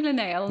say Romulan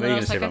ale, and Were then you I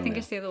was gonna like, say I think Romulan?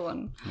 it's the other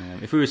one.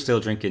 If we were still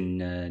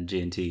drinking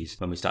G&Ts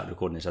when we started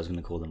recording this, I was going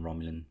to call them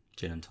Romulan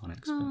gin and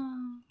tonics. But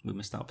we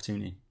missed that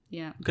opportunity.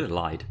 Yeah, We could have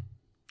lied.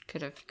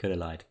 could have.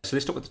 So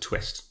let's talk about the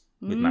twist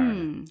with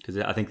Mariner, because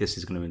I think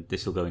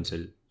this will go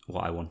into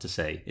what I want to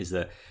say, is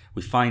that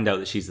we find out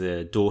that she's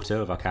the daughter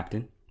of our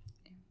captain.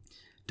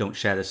 Don't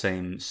share the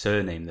same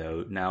surname,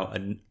 though. Now,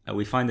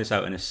 we find this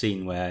out in a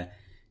scene where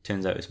it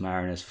turns out it's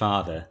Mariner's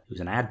father, who's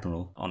an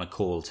admiral, on a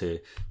call to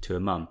her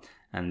mum,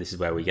 and this is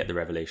where we get the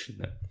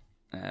revelation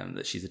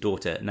that she's the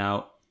daughter.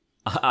 Now,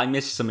 I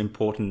missed some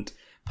important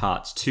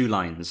parts. 2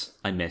 lines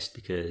I missed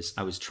because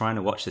I was trying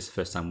to watch this the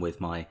first time with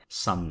my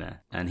son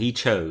there, and he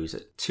chose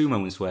 2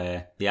 moments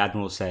where the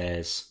admiral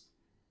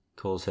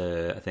calls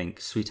her, I think,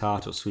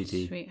 sweetheart or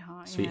sweetie,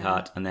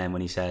 Sweetheart, and then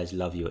when he says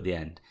love you at the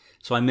end.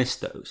 So I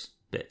missed those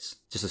bits,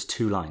 just as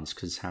 2 lines,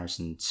 because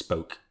Harrison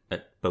spoke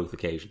at both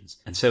occasions.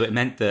 And so it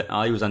meant that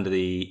I was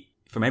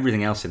from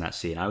everything else in that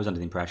scene, I was under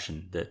the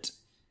impression that,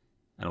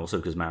 and also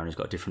because Mariner's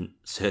got a different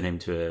surname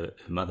to her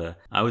mother,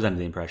 I was under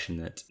the impression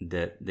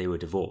that they were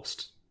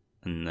divorced,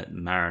 and that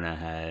Mariner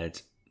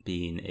had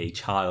been a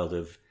child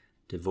of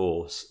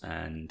divorce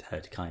and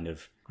had kind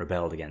of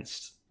rebelled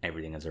against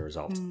everything as a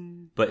result.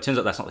 But it turns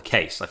out that's not the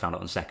case. I found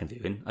out on second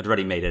viewing. I'd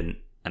already made an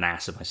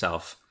ass of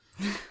myself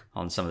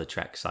on some of the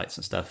Trek sites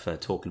and stuff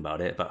talking about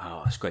it, but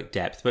it's great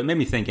depth. But it made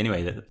me think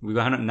anyway that we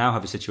now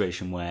have a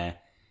situation where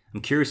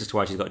I'm curious as to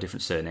why she's got a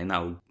different surname.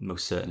 That will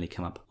most certainly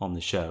come up on the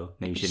show.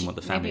 Maybe she didn't want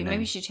the family name.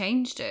 Maybe she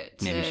changed it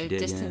to Maybe she did,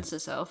 distance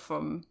herself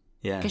from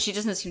Yeah. Because she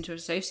doesn't seem to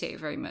associate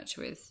very much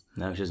with...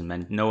 No, she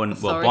doesn't. No one...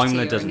 Well, authority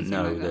Boimler or doesn't anything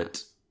know like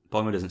that...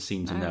 Boimler doesn't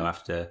seem to know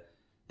after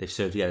they've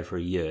served together for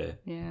a year.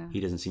 Yeah. He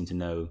doesn't seem to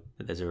know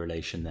that there's a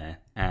relation there.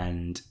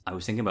 And I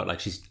was thinking about,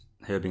 like,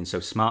 her being so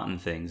smart and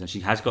things, and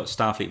she has got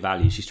Starfleet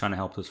values. She's trying to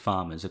help those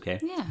farmers, okay?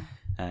 Yeah.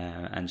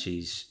 And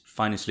she's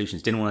finding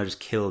solutions. Didn't want to just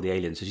kill the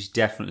aliens. So she's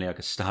definitely like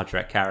a Star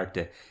Trek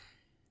character.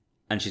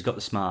 And she's got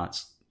the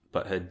smarts.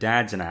 But her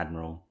dad's an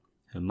admiral.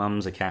 Her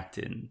mum's a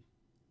captain.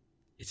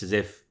 It's as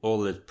if all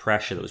the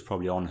pressure that was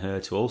probably on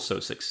her to also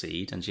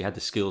succeed, and she had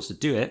the skills to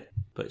do it,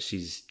 but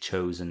she's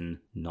chosen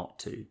not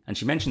to. And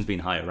she mentions being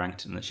higher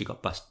ranked and that she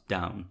got busted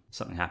down.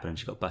 Something happened and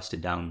she got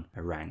busted down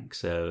a rank.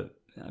 So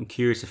I'm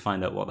curious to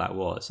find out what that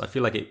was. I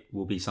feel like it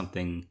will be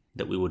something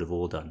that we would have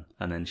all done,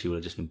 and then she would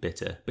have just been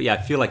bitter. But yeah, I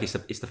feel like it's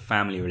the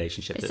family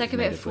relationship. It's like a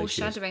bit of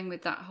foreshadowing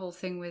with that whole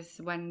thing with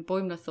when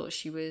Boimler thought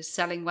she was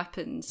selling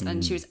weapons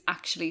and she was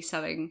actually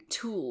selling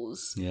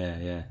tools.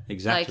 Yeah,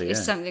 exactly. Like,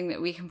 it's something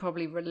that we can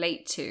probably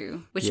relate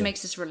to, which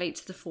makes us relate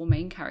to the four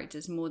main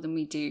characters more than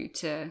we do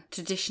to...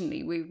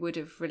 Traditionally, we would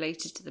have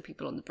related to the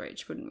people on the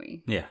bridge, wouldn't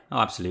we? Yeah, oh,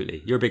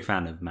 absolutely. You're a big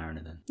fan of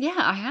Mariner then? Yeah,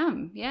 I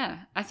am,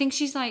 yeah. I think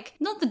she's like,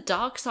 not the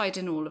dark side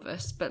in all of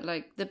us, but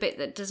like the bit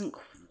that doesn't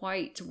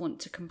quite want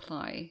to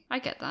comply. I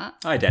get that.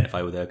 I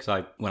identify with her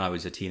because when I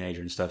was a teenager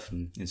and stuff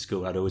and in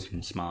school, I'd always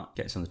been smart,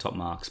 getting some of the top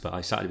marks, but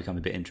I started to become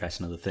a bit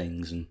interested in other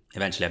things, and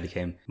eventually I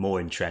became more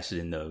interested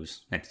in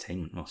those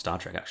entertainment, or Star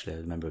Trek actually. I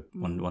remember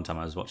one time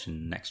I was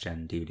watching Next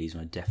Gen DVDs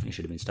and I definitely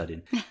should have been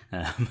studying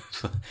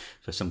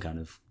for some kind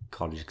of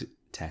college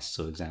tests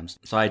or exams.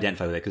 So I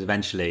identify with it because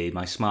eventually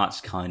my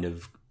smarts kind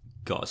of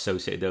got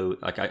associated, though.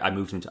 Like I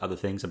moved into other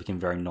things. I became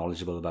very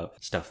knowledgeable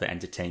about stuff that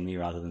entertained me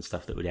rather than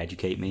stuff that would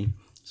educate me.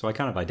 So I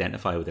kind of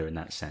identify with her in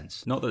that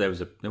sense. Not that there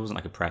wasn't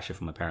like a pressure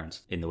from my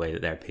parents in the way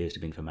that there appears to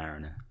have been for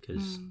Mariner,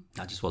 because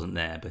that just wasn't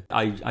there. But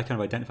I kind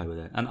of identify with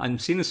her. And I'm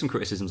seeing some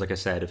criticisms, like I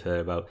said, of her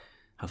about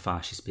how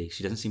fast she speaks.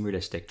 She doesn't seem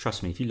realistic.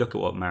 Trust me, if you look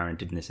at what Mariner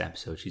did in this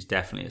episode, she's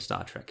definitely a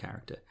Star Trek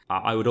character.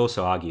 I would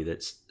also argue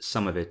that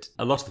some of it,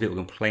 a lot of the people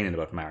complaining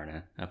about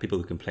Mariner are people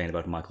who complain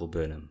about Michael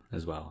Burnham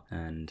as well.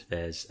 And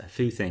there's a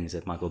few things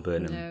that Michael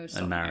Burnham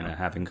and Mariner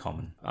have in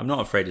common. I'm not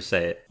afraid to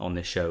say it on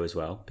this show as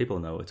well. People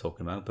know what we're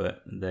talking about,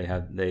 but they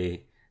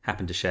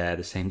happen to share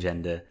the same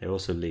gender. They're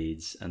also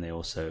leads, and they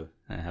also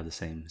have the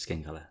same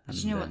skin colour. Do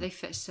you know what? They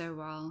fit so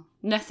well.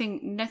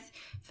 Nothing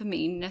for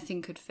me,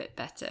 nothing could fit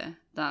better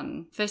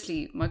than,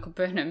 firstly, Michael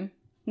Burnham.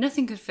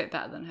 Nothing could fit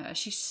better than her.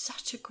 She's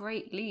such a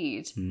great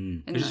lead.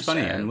 Which is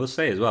funny, and we'll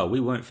say as well, we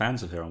weren't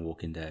fans of her on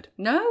Walking Dead.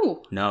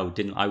 No,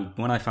 didn't I?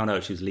 When I found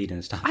out she was leading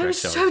a Star Trek show, I was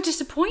so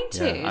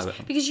disappointed. Yeah,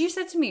 because you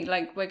said to me,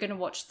 like, we're going to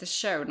watch this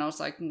show, and I was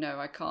like, no,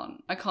 I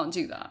can't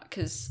do that,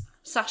 because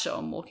Sasha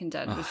on Walking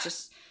Dead was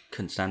just...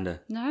 Couldn't stand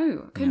her.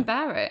 No, couldn't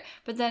bear it.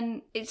 But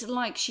then it's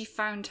like she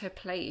found her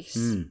place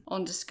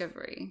on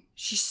Discovery.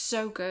 She's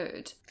so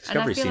good.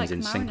 Discovery seems like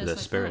in sync with her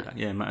like spirit. that.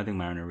 Yeah, I think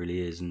Mariner really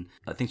is, and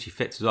I think she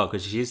fits as well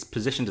because she is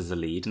positioned as the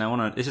lead.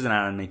 And this is an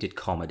animated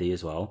comedy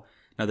as well.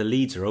 Now the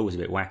leads are always a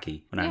bit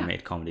wacky on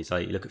animated comedies.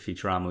 Like you look at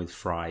Futurama with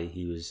Fry,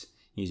 he was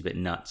a bit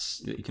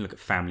nuts. You can look at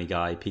Family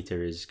Guy,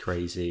 Peter is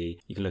crazy.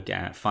 You can look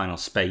at Final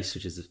Space,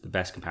 which is the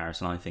best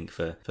comparison, I think,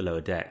 for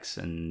Lower Decks.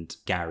 And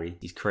Gary,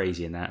 he's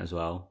crazy in that as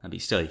well. But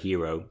he's still a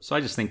hero. So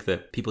I just think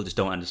that people just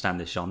don't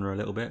understand this genre a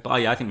little bit. But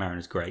I think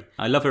Mariner's great.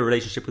 I love her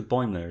relationship with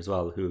Boimler as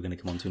well, who we're going to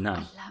come on to now.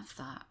 I love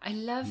that. I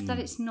love that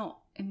it's not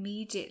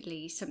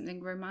immediately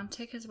something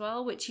romantic as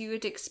well, which you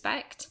would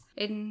expect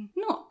in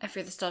not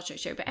every other Star Trek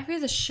show, but every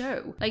other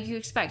show. Like you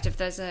expect if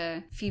there's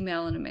a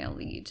female and a male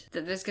lead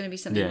that there's going to be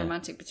something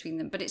romantic between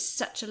them, but it's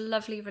such a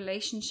lovely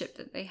relationship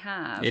that they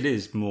have. It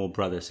is more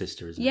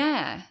brother-sister, isn't it?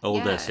 Yeah.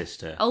 Older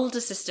sister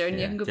And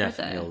younger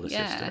brother. Older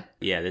sister.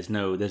 Yeah, there's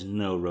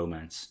no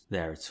romance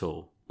there at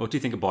all. What do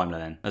you think of Boimler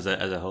then, as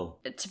a whole?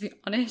 To be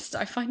honest,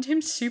 I find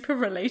him super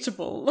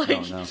relatable.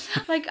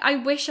 Like I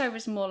wish I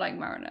was more like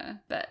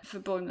Mariner, but for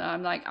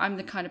Boimler, I'm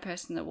the kind of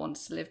person that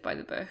wants to live by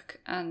the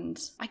book,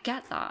 and I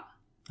get that.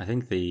 I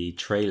think the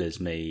trailers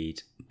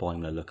made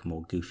Boimler look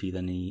more goofy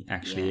than he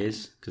actually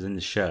is, because in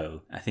the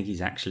show, I think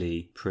he's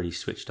actually pretty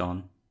switched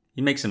on.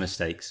 He makes some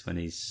mistakes when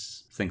he's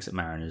thinks that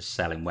Mariner's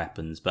selling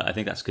weapons, but I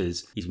think that's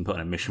because he's been put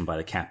on a mission by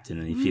the captain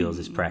and he feels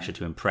this pressure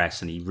to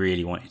impress, and he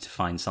really wanted to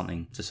find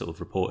something to sort of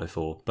report her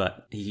for.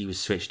 But he was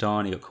switched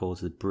on, he got called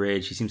to the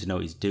bridge, he seems to know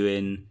what he's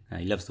doing,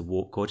 he loves the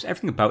warp core. Just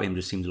everything about him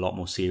just seems a lot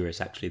more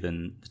serious actually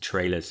than the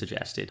trailer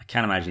suggested. I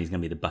can't imagine he's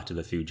going to be the butt of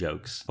a few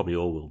jokes. Probably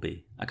all will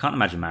be. I can't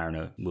imagine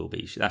Mariner will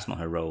be. That's not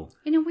her role.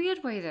 In a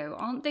weird way though,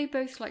 aren't they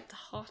both like the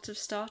heart of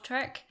Star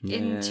Trek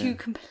in two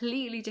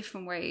completely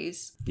different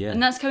ways? Yeah.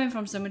 And that's coming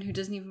from someone who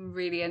doesn't even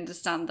really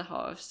understand the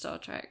heart of Star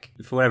Trek.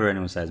 For whatever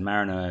anyone says,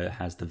 Mariner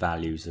has the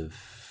values of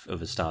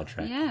of a Star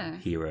Trek Yeah.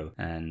 hero.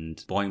 And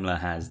Boimler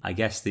has, I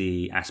guess,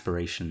 the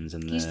aspirations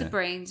and He's the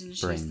brains and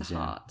she's the yeah.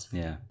 heart.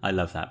 Yeah, I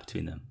love that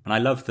between them, and I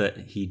love that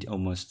he'd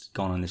almost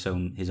gone on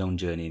his own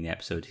journey in the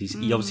episode. He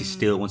obviously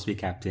still wants to be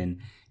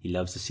captain. He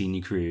loves the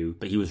senior crew,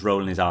 but he was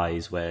rolling his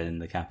eyes when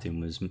the captain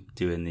was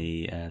doing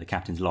the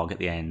captain's log at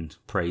the end,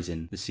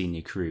 praising the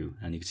senior crew,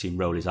 and you could see him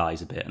roll his eyes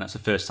a bit. And that's the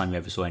first time you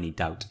ever saw any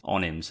doubt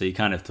on him. So you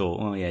kind of thought,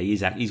 oh yeah,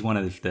 he's one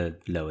of the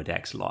lower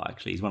decks lot.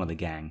 Actually, he's one of the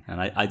gang,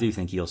 and I do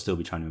think he'll still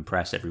be trying to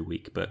impress every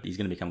week. But he's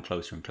going to become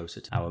closer and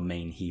closer to our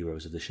main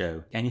heroes of the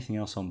show. Anything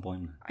else on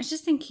Boimler? I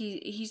just think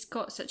he's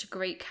got such a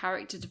great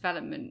character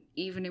development,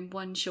 even in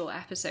one short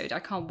episode. I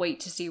can't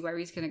wait to see where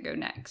he's going to go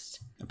next.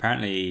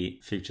 Apparently,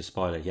 future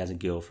spoiler, he has a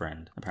girlfriend.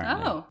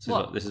 Apparently,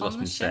 Oh, this is what's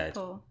been said.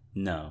 Or...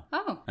 No.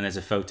 Oh. And there's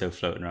a photo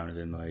floating around of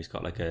him where he's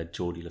got like a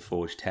Geordie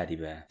LaForge teddy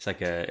bear. It's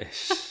like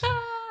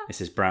it's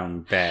this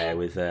brown bear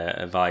with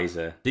a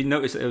visor. Did you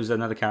notice that there was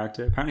another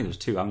character? Apparently there was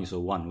two. I only saw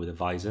one with a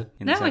visor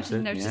in this No, I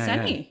episode. didn't notice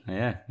any.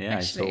 Yeah, I saw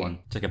Actually. one.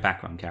 It's like a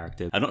background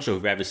character. I'm not sure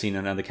if we've ever seen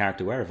another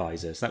character wear a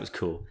visor, so that was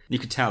cool. You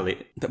could tell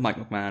that Mike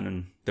McMahon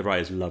and the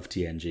writers love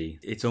TNG.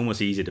 It's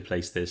almost easier to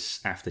place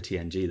this after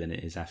TNG than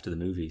it is after the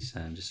movies,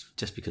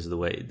 just because of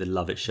the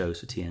love it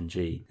shows for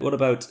TNG. What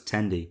about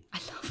Tendi? I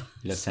love her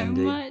You love so Tendi?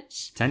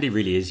 much. Tendi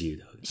really is you,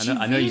 though. She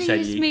I know you really said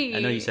is you. me. I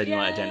know you said you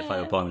might Yeah. identify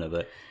with Boimler,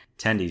 but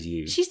Tendi's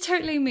you. She's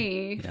totally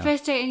me. Yeah.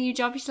 First day at a new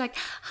job, she's like,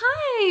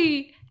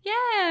 hi,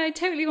 yeah, I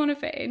totally want to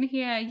fit in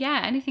here.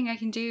 Yeah, anything I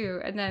can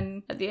do. And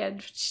then at the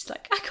end, she's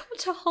like, I got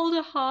to hold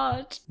her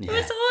heart. It Yeah.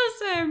 was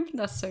awesome.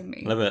 That's so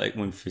me. I love it, like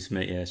when we first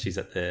meet. Yeah, she's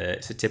at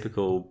it's a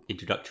typical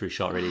introductory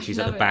shot. Really, she's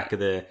at love the back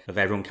of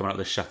everyone coming out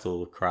of the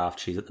shuttlecraft.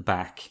 She's at the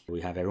back.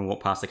 We have everyone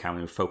walk past the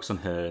camera and we focus on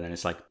her. And then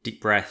it's like deep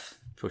breath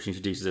before she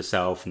introduces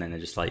herself, and then they're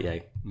just like,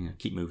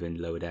 keep moving,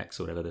 lower decks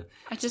or whatever.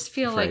 I just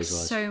feel like phrase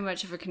was. so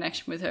much of a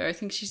connection with her. I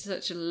think she's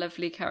such a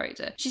lovely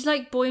character. She's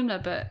like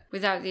Boimler, but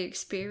without the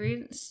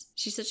experience.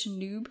 She's such a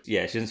noob.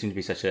 Yeah, she doesn't seem to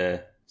be such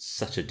a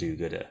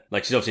do-gooder.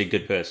 Like, she's obviously a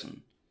good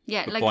person.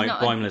 Yeah, But like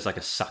Boimler's like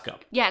a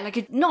suck-up. yeah,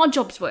 like not a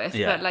job's worth,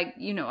 Yeah. but like,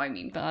 you know what I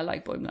mean. But I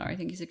like Boimler. I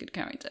think he's a good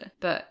character.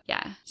 But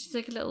yeah, she's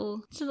like a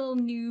little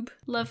noob.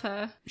 Love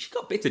her. She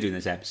got a bit to do in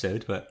this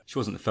episode, but she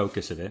wasn't the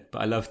focus of it.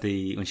 But I love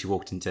when she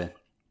walked into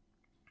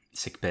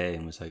sick bay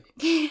and was like,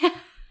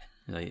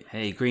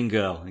 hey, green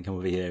girl, and come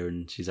over here,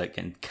 and she's like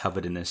getting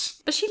covered in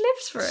this But she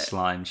lives for it.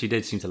 slime. She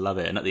did seem to love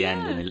it, and at the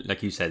end, when they,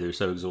 like you said, they were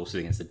so exhausted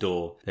against the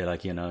door. They're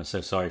like,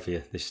 so sorry for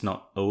you. It's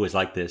not always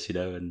like this,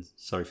 and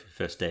sorry for your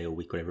first day or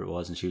week, whatever it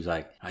was. And she was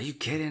like, are you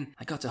kidding?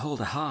 I got to hold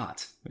a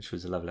heart, which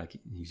was a lovely, like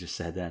you just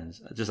said then.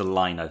 It's just a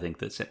line I think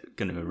that's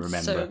going to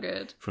remember So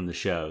good. from the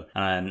show,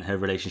 and her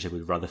relationship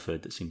with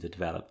Rutherford that seemed to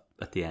develop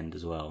at the end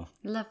as well.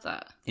 Love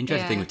that.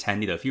 Interesting thing Yeah. with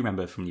Tendi, though, if you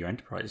remember from your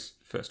Enterprise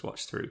first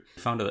watch through,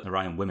 you found out that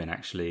Orion women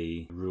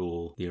actually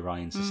rule the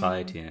Orion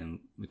society, and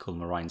we call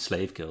them Orion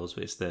slave girls,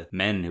 but it's the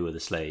men who are the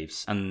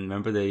slaves. And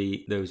remember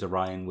those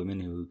Orion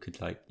women who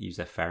could like use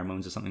their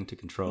pheromones or something to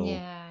control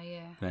Yeah.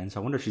 men? So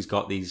I wonder if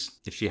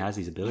if she has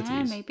these abilities.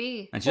 Yeah,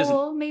 maybe. And she doesn't-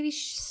 Or maybe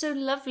she's so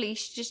lovely,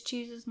 she just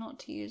chooses not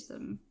to use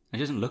them. And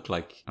she doesn't look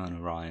like an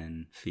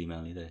Orion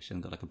female either. She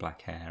hasn't got like a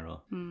black hair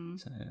or.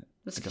 So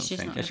That's I 'cause don't she's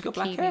think. not Has she like got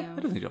a black hair? female. I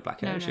don't think she's got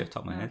black hair. No, Actually, off the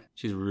top of my no. head,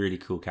 she's a really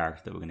cool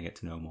character that we're going to get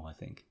to know more, I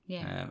think.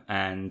 Yeah.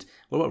 And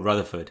what about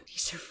Rutherford?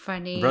 He's so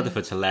funny.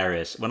 Rutherford's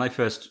hilarious. When I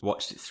first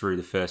watched it through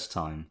the first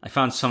time, I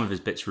found some of his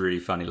bits really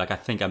funny. Like, I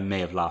think I may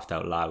have laughed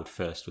out loud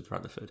first with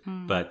Rutherford.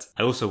 But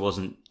I also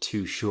wasn't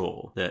too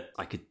sure that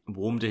I could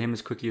warm to him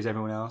as quickly as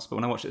everyone else. But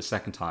when I watched it the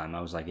second time,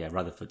 I was like, yeah,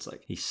 Rutherford's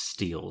like, he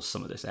steals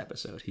some of this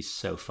episode. He's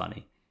so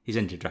funny. His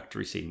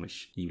introductory scene,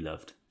 which you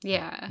loved.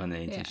 Yeah. When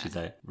they yeah. she's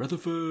like,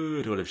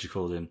 Rutherford, or whatever she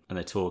called him, and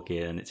they're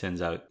talking, and it turns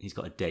out he's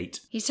got a date.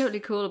 He's totally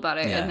cool about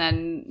it. Yeah. And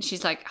then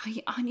she's like,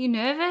 aren't you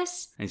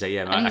nervous? And he's like,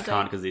 yeah, And I he's can't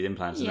like- because of these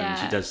implants. And then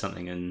Yeah. she does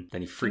something, and then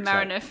he freaks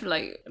out. Marinef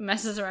like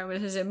messes around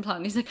with his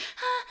implant. He's like,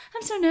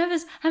 I'm so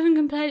nervous. I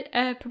haven't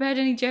prepared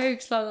any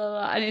jokes, blah, blah,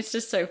 blah. And it's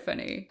just so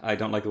funny. I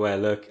don't like the way I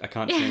look. I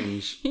can't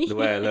change the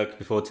way I look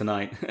before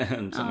tonight.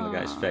 And something like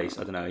that, his face.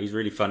 I don't know. He's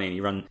really funny,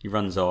 and he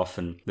runs off.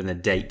 And then the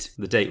date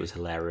was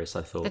hilarious,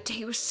 I thought. The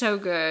date was so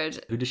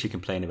good. Who does she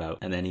complain about?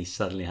 And then he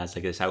suddenly has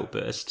like this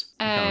outburst.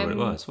 I can't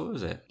remember what it was. What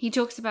was it? He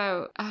talks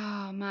about,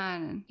 oh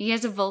man, he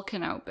has a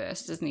Vulcan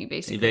outburst, doesn't he? He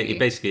Basically,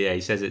 basically,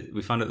 he says it.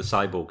 We found out the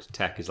cyborg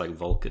tech is like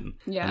Vulcan,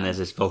 Yeah. and there's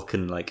this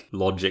Vulcan like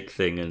logic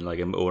thing and like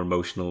or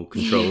emotional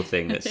control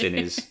thing that's in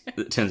his.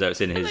 That turns out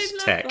it's in his I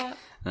love tech. that.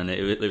 And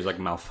it was like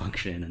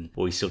malfunctioning, and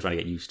he's still trying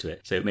to get used to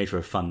it. So it made for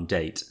a fun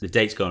date. The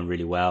date's going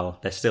really well.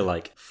 They're still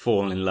like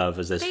falling in love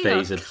as there's They are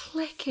phaser.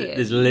 clicking.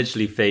 There's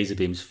literally phaser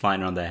beams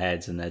flying around their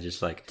heads, and they're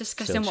just like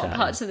discussing still what chatting.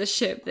 parts of the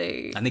ship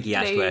they. I think he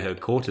asked where her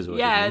quarters were.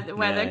 Yeah, didn't he?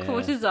 where their Yeah.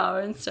 quarters are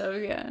and stuff.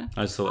 Yeah.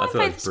 I thought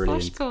by it was the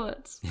brilliant. squash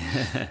courts.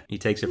 He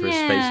takes her for a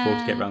Yeah.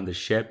 spacewalk to get around the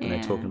ship, and they're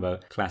Yeah. talking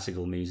about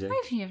classical music.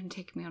 Why have you haven't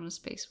taken me on a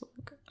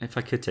spacewalk? If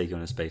I could take you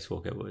on a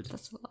spacewalk, I would.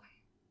 That's a lie.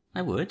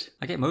 I would.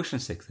 I get motion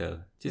sick though.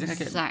 Do you think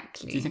I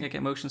Exactly. get? Do you think I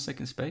get motion sick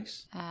in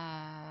space? Uh,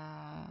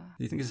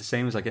 Do you think it's the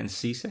same as like getting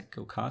seasick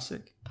or car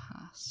sick?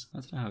 Pass.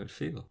 I don't know how it'd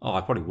feel. Oh,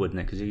 I probably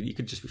wouldn't, because you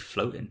could just be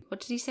floating. What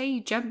did he say?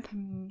 You jump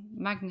and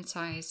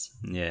magnetize.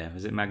 Yeah,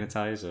 was it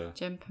magnetize or?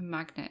 Jump and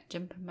magnet.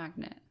 Jump and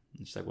magnet.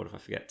 It's like, what if I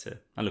forget to?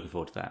 I'm looking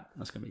forward to that.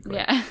 That's going to be great.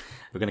 Yeah.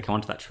 We're going to come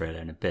on to that trailer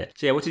in a bit.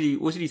 So yeah, what did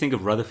you think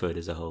of Rutherford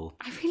as a whole?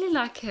 I really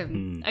like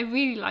him. I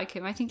really like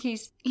him. I think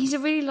he's a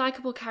really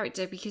likable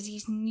character because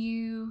he's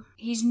new.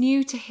 He's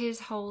new to his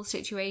whole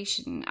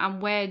situation,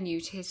 and we're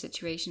new to his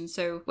situation.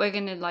 So we're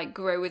going to like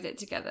grow with it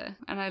together,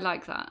 and I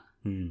like that.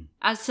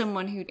 As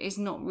someone who is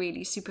not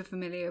really super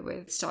familiar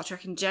with Star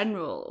Trek in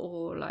general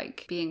or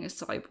like being a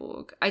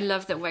cyborg, I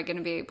love that we're going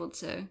to be able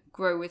to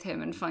grow with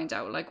him and find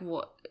out like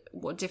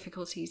what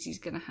difficulties he's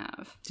going to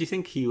have. Do you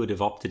think he would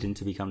have opted in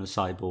to become a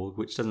cyborg,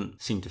 which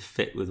doesn't seem to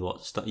fit with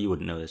what you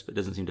wouldn't know this, but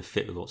doesn't seem to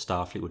fit with what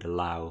Starfleet would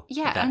allow?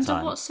 Yeah, at that under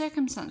time. what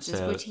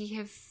circumstances would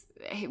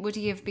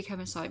he have become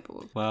a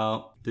cyborg?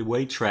 Well, the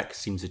way Trek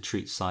seems to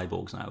treat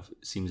cyborgs now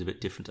seems a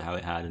bit different to how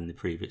it had in the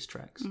previous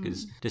Treks,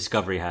 because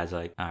Discovery has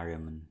like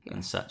Arium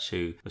and such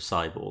who were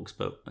cyborgs,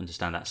 but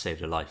understand that saved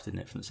her life,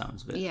 didn't it, from the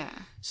sounds of it? Yeah.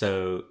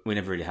 So we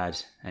never really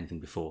had anything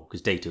before,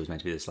 because Data was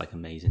meant to be this like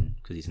amazing,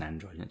 because he's an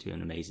android, meant to be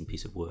an amazing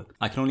piece of work.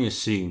 I can only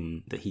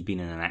assume that he'd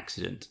been in an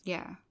accident.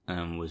 Yeah.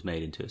 Was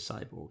made into a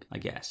cyborg, I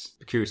guess.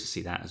 But curious to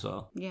see that as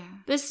well. Yeah.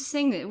 There's this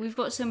thing that we've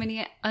got so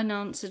many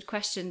unanswered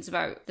questions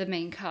about the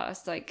main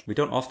cast. Like, we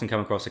don't often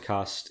come across a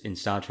cast in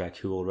Star Trek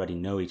who already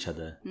know each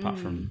other, apart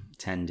from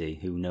Tendi,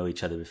 who know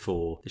each other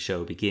before the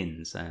show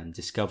begins. And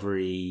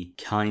Discovery,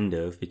 kind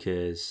of,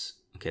 because,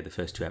 okay, the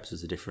first 2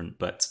 episodes are different,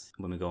 but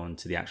when we go on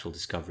to the actual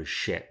Discovery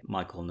ship,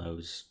 Michael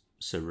knows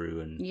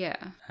Saru and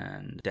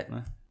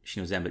Detmer.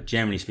 She knows them, but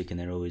generally speaking,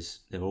 they're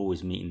always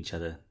meeting each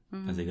other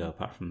as they go,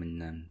 apart from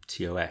in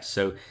TOS.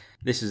 So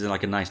this is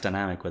like a nice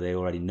dynamic where they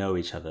already know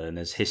each other, and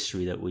there's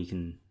history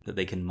that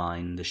they can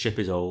mine. The ship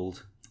is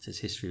old. There's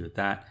history with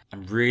that.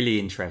 I'm really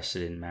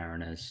interested in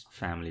Marina's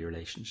family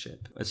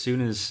relationship. As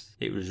soon as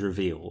it was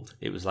revealed,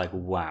 it was like,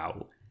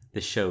 wow,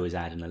 this show is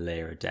adding a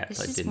layer of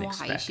depth I didn't expect. This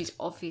is why she's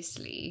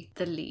obviously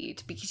the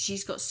lead, because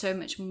she's got so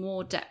much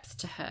more depth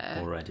to her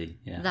already,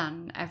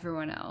 than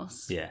everyone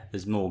else. Yeah,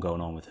 there's more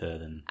going on with her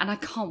than... And I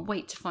can't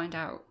wait to find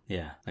out.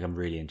 Yeah, like I'm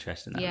really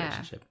interested in that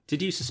relationship.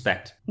 Did you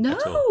suspect? No!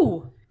 At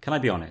all? Can I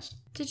be honest?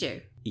 Did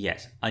you?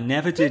 Yes. I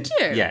never did. Did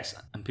you? Yes.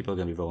 And people are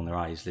going to be rolling their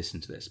eyes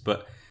listening to this,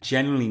 but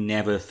genuinely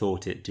never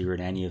thought it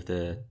during any of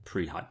the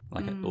pre-hype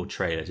or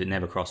trailers. It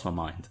never crossed my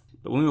mind.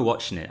 But when we were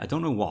watching it, I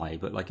don't know why,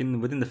 but like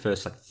within the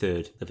first like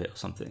third of it or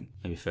something,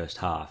 maybe first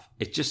half,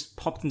 it just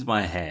popped into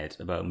my head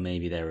about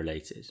maybe they're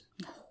related.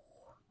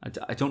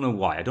 I don't know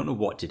why. I don't know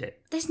what did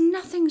it. There's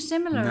nothing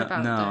similar about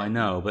them. No, I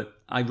know, but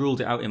I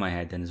ruled it out in my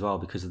head then as well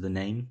because of the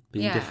name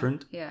being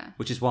different. Yeah.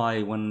 Which is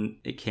why when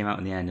it came out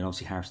in the end, and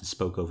obviously Harrison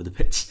spoke over the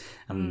bits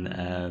and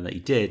that he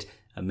did,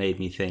 made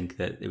me think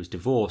that it was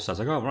divorce. I was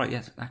like, oh, right,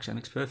 yes, actually that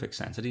makes perfect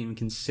sense. I didn't even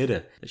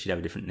consider that she'd have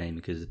a different name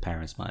because the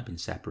parents might have been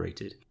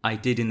separated. I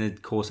did in the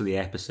course of the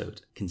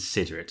episode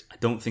consider it. I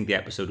don't think the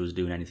episode was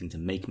doing anything to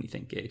make me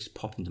think it. It just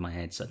popped into my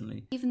head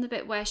suddenly. Even the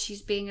bit where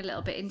she's being a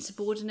little bit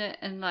insubordinate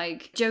and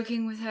like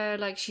joking with her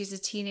like she's a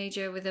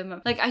teenager with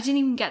him. Like I didn't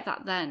even get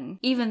that then.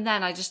 Even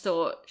then I just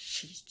thought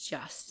she's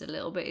just a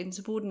little bit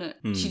insubordinate.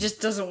 She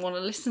just doesn't want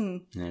to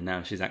listen. Yeah,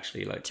 now she's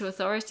actually like... to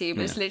authority,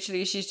 but it's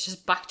literally she's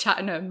just back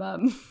chatting her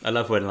mum. I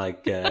love when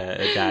like her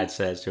dad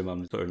says to her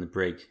mum, put her in the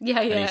brig. Yeah.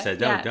 And he said,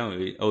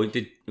 don't. Oh,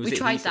 we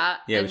tried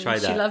that. Yeah, we tried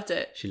that. She loved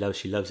it. She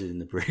loves it in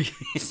the brig.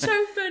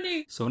 So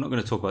funny. So we're not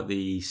going to talk about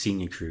the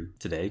senior crew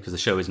today because the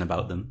show isn't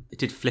about them. It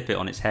did flip it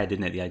on its head,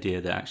 didn't it? The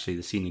idea that actually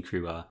the senior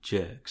crew are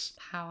jerks.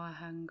 Power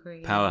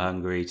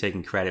hungry,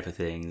 taking credit for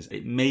things.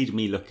 It made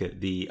me look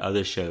at the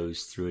other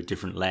shows through a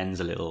different lens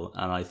a little,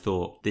 and I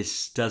thought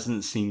this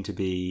doesn't seem to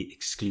be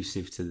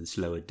exclusive to this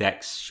Lower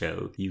Decks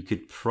show. You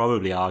could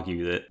probably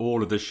argue that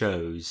all of the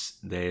shows,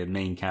 their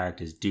main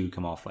characters do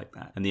come off like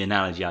that. And the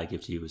analogy I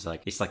give to you was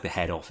like, it's like the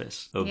head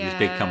office of this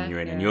big company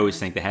you're in, and you always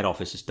think the head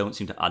office just don't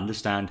seem to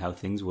understand how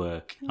things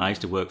work. I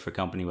used to work for a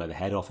company where the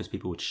head office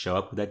people would show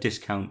up with their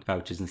discount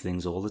vouchers and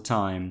things all the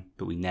time,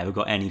 but we never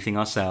got anything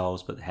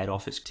ourselves, but the head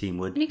office team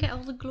would. And you get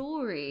all the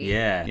glory.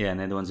 Yeah, and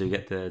they're the ones who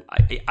get the...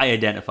 I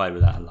identified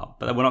with that a lot,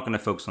 but we're not going to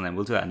focus on them.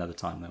 We'll do that another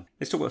time, though.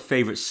 Let's talk about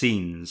favourite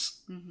scenes.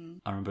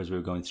 I remember as we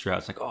were going through, I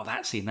was like, oh,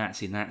 that scene,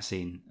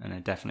 and I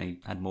definitely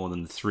had more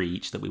than the 3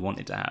 each that we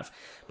wanted to have.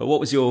 But what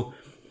were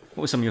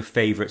some of your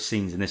favourite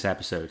scenes in this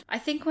episode? I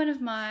think one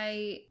of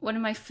my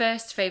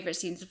first favourite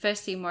scenes, the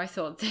first scene where I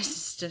thought this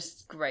is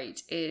just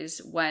great, is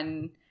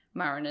when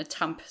Mariner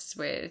tampers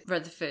with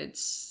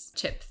Rutherford's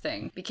chip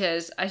thing,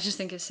 because I just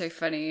think it's so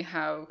funny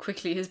how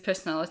quickly his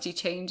personality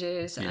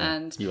changes.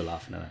 And you were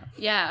laughing at that.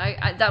 Yeah,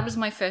 I that was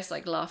my first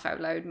like laugh out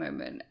loud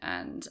moment,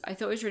 and I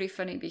thought it was really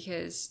funny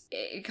because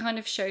it kind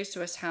of shows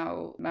to us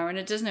how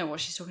Mariner does know what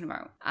she's talking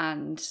about,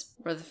 and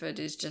Rutherford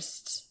is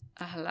just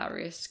a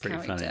hilarious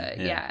character.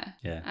 Funny. Yeah.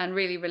 And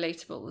really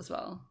relatable as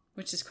well,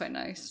 which is quite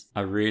nice.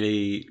 I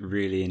really,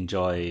 really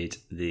enjoyed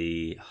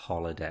the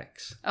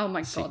holodecks. Oh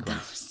my god,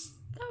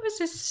 that was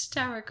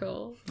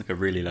hysterical. Like I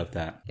really loved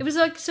that. It was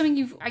like something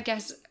you've, I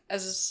guess,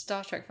 as a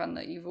Star Trek fan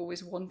that you've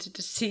always wanted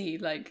to see,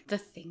 like, the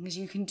things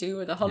you can do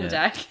with a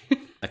holodeck. Yeah.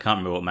 I can't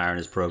remember what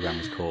Mariner's program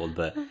was called,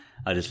 but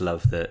I just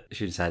love that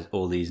she just has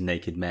all these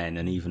naked men,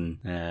 and even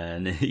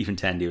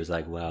Tendi was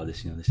like, "Wow,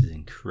 this is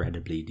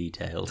incredibly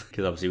detailed."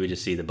 Because obviously we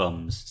just see the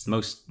bums. It's the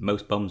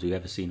most bums we've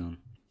ever seen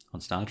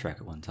on Star Trek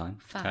at one time.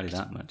 Fact. Tell you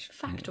that much.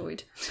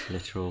 Factoid. Yeah,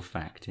 literal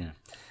fact.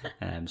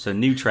 Yeah. So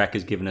New Trek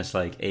has given us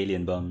like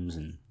alien bums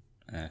and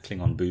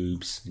Klingon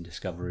boobs in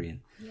Discovery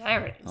and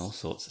There it is. all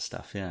sorts of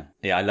stuff. Yeah.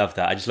 I love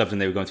that. I just loved when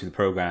they were going through the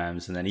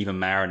programs, and then even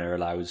Mariner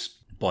allows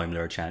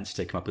Boimler a chance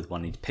to come up with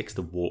one. He picks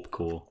the warp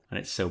core, and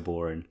it's so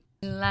boring.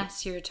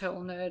 Unless you're a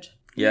total nerd.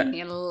 Yeah.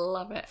 You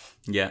love it.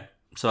 Yeah.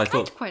 So I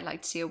thought, I'd quite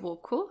like to see a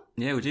warp core.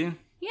 yeah, would you?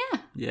 Yeah.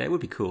 Yeah, it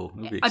would be cool.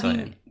 It would be I exciting.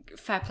 mean,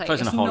 fair play. If I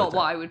was in It's a not holodeck.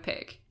 what I would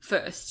pick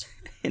first.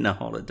 In a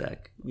holodeck,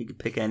 we could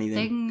pick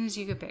anything. Things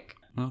you could pick.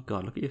 Oh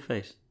God, look at your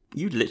face.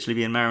 You'd literally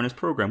be in Mariner's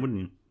program, wouldn't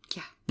you?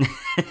 Yeah.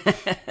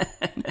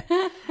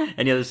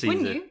 Any other scenes?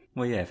 Wouldn't you?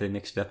 Well, yeah, if they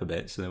mixed it up a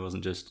bit, so there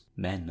wasn't just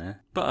men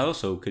there. But I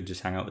also could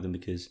just hang out with them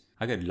because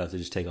I'd love to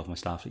just take off my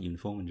Starfleet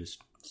uniform and just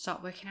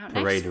Start working out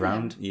parade next to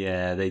around. them.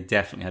 Yeah, they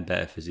definitely had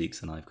better physiques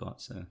than I've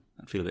got, so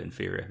I'd feel a bit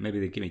inferior. Maybe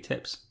they'd give me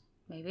tips.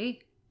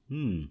 Maybe.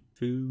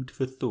 Food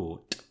for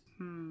thought.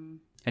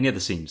 Any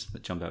other scenes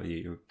that jump out at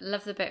you?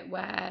 Love the bit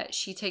where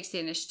she takes the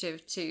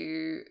initiative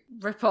to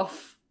rip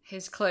off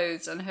his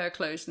clothes and her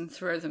clothes and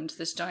throw them to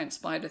this giant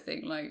spider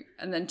thing, like,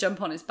 and then jump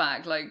on his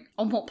back. Like,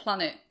 on what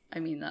planet? I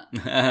mean that.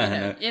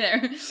 You know.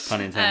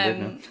 Pun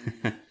intended.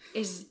 No?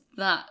 Is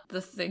that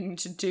the thing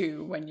to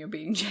do when you're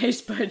being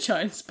chased by a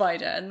giant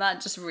spider? And that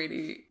just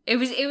really,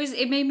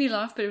 it made me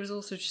laugh, but it was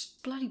also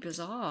just bloody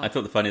bizarre. I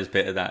thought the funniest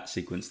bit of that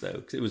sequence, though,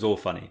 because it was all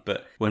funny,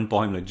 but when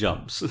Boimler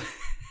jumps,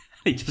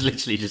 he just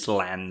literally just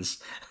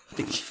lands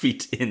like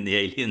feet in the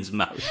alien's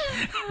mouth.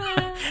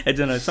 I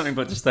don't know, something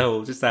about just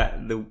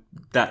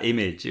that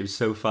image. It was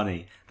so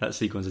funny, that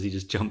sequence as he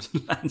just jumps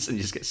and lands and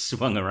just gets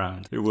swung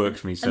around. It worked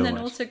for me so much. And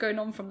then also going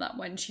on from that,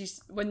 when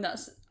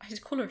I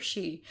call her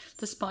she,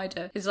 the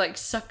spider, is like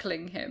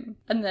suckling him.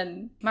 And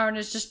then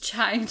Mariner's just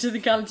chatting to the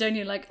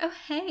Caledonian like, oh,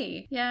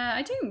 hey, yeah,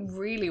 I don't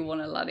really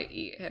want to let it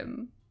eat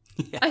him.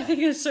 Yeah. I think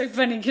it's so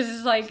funny because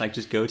it's like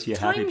just go to your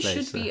happy time place.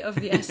 should be of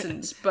the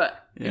essence,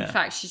 but Yeah. in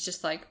fact she's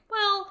just like,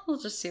 well, we'll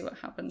just see what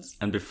happens.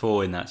 And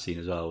before in that scene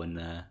as well,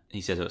 when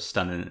he says about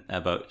stunning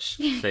about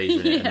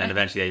phasing it, and then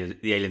eventually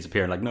the aliens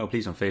appear and like, no,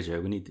 please don't phase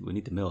her. We need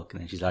the milk.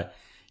 And then she's like,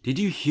 did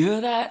you hear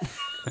that?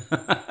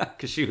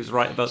 Because she was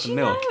right about the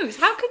milk. Knows.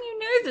 How can you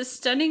know that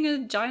stunning a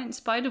giant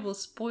spider will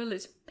spoil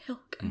its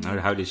milk?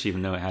 How did she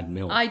even know it had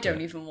milk? I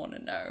don't even want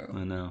to know.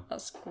 I know.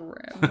 That's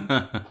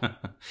grim.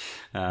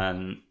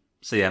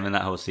 So yeah, I mean,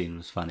 that whole scene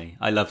was funny.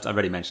 I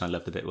already mentioned I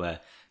loved the bit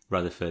where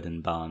Rutherford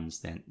and Barnes,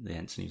 the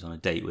ensign he was on a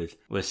date with,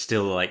 were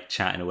still like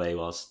chatting away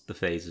whilst the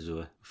phasers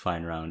were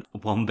flying around.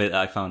 One bit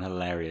that I found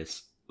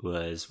hilarious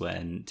was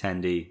when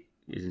Tendi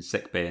is in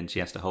sickbay and she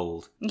has to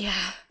hold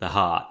the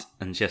heart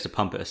and she has to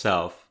pump it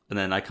herself. And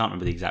then I can't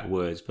remember the exact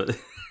words, but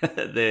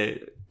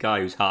the guy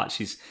whose heart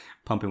she's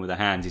pumping with her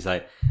hands, he's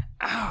like,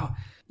 ow,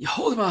 you're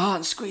holding my heart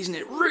and squeezing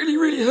it. Really,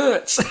 really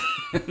hurts.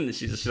 And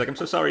she's like, I'm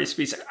so sorry.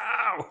 She's like, ow.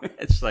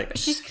 It's like,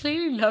 she's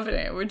clearly loving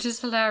it, which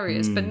is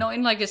hilarious, but not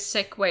in like a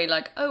sick way,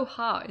 like, oh,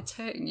 heart, it's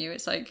hurting you.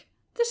 It's like,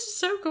 this is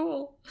so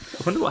cool.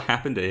 I wonder what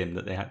happened to him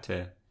that they had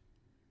to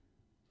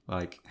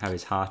like have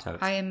his heart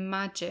out. I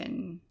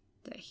imagine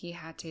that he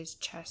had his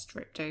chest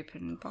ripped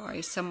open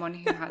by someone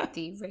who had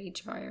the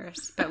rage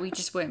virus, but we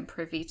just weren't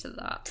privy to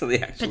that To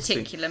the actual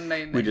particular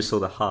moment. We just saw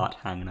the heart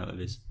hanging out of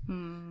his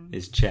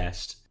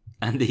chest,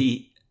 and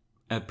the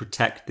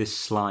protect this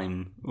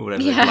slime or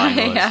whatever the line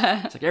was.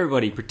 Yeah. It's like,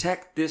 everybody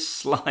protect this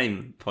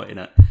slime, pointing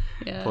at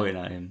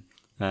him.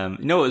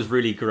 You know what was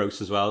really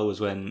gross as well was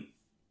when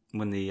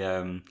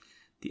the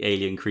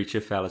alien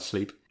creature fell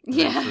asleep.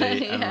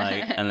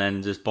 eventually, and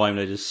then just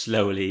Boimler just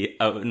slowly,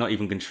 not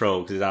even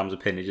control because his arms are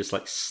pinned, he just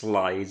like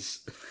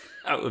slides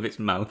out of its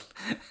mouth,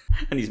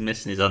 and he's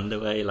missing his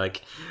underwear.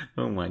 Like,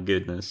 oh my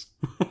goodness!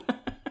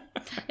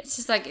 It's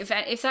just like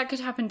if that could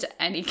happen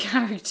to any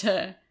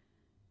character,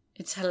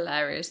 it's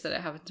hilarious that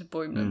it happened to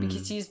Boimler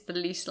because he's the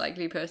least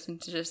likely person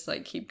to just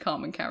like keep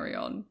calm and carry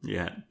on.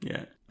 Yeah.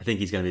 I think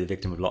he's going to be the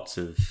victim of lots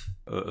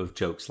of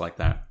jokes like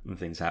that and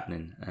things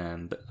happening.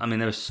 But I mean,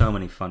 there were so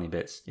many funny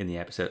bits in the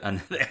episode,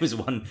 and there was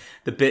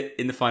the bit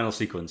in the final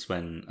sequence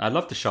when I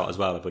love the shot as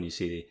well of when you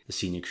see the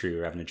senior crew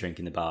are having a drink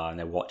in the bar and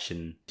they're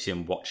watching, you see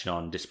them watching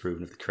on,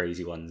 disapproving of the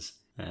crazy ones,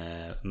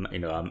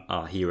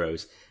 our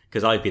heroes.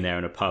 Because I've been there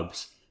in a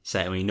pub's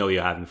set when you know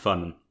you're having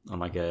fun on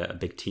like a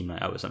big team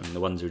night out or something. The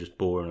ones who are just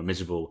boring or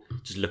miserable,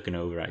 just looking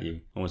over at you,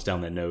 almost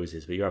down their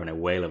noses, but you're having a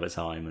whale of a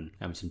time and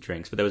having some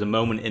drinks. But there was a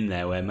moment in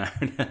there where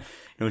Mariner,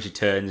 when she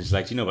turns, and she's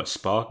like, "Do you know about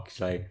Spock?"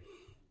 She's like,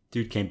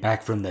 "Dude came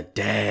back from the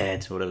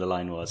dead," or whatever the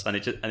line was, and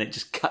it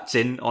just cuts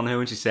in on her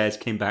when she says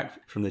 "came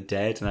back from the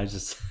dead," and I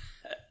just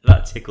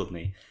that tickled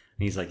me. And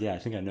he's like, "Yeah, I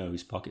think I know who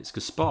Spock is,"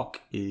 because Spock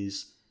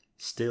is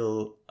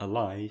still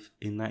alive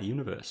in that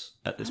universe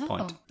at this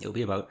point. It'll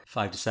be about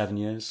 5 to 7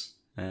 years.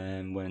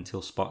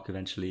 Until Spock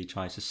eventually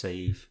tries to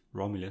save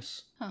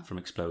Romulus from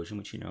Explosion,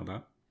 which you know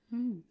about.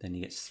 Then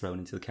he gets thrown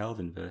into the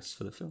Kelvinverse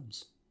for the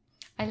films.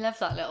 I love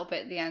that little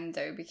bit at the end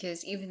though,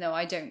 because even though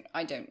I don't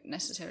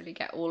necessarily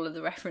get all of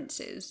the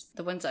references,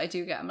 the ones that I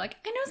do get, I'm like,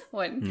 I know that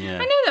one. Yeah.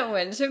 I know that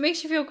one. So it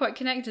makes you feel quite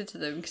connected to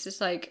them, because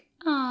it's like,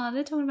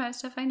 they're talking about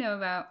stuff I know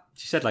about.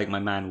 She said like my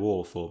man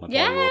Worf or my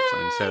boy Worf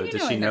or something. So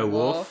does she know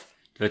Worf?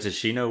 But does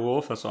she know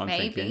Worf? That's what I'm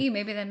thinking.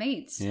 Maybe they're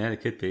mates. Yeah,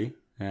 it could be.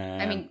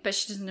 I mean, but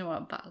she doesn't know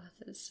what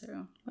Bat'leth is, so...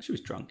 Well, she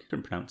was drunk.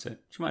 Couldn't pronounce it.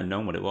 She might have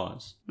known what it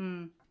was.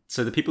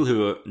 So the people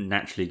who are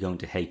naturally going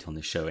to hate on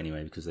this show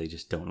anyway, because they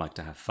just don't like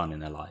to have fun in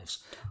their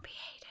lives.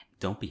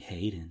 Don't be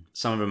hating.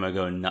 Some of them are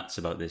going nuts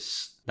about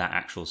that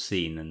actual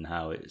scene and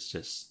how it's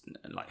just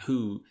like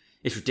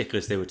it's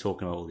ridiculous they were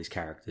talking about all these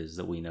characters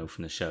that we know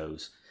from the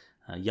shows.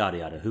 Yada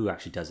yada, who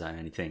actually does that in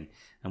anything?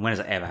 And when has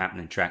that ever happened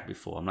in Trek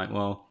before? I'm like,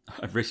 well,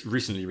 I've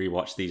recently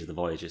rewatched These Are the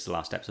Voyages, the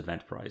last episode of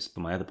Enterprise,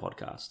 for my other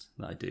podcast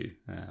that I do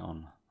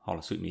on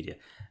Holosuite Media.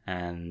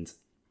 And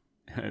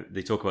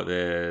they talk about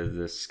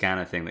the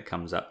scanner thing that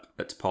comes up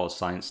at T'Pol's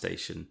science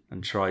station.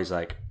 And Troy's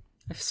like,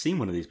 I've seen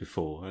one of these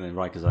before. And then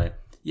Riker's like,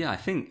 yeah, I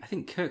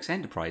think Kirk's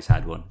Enterprise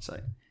had one. It's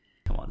like,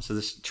 come on. So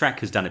this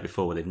Trek has done it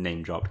before where they've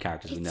name-dropped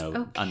characters we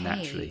know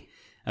unnaturally.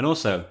 And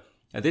also,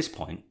 at this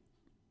point,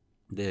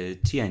 the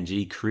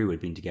TNG crew had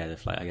been together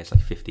for like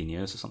 15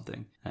 years or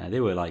something.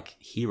 They were like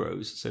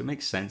heroes, so it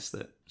makes sense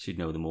that she'd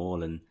know them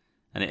all. And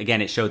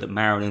again, it showed that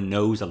Mariner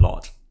knows a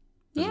lot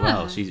as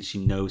well. She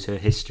knows her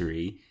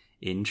history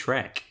in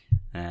Trek,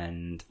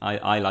 and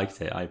I liked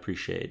it. I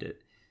appreciated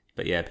it.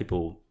 But yeah,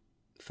 people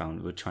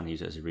were trying to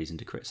use it as a reason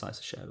to criticize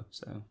the show.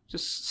 So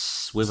just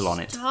swivel on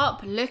it.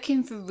 Stop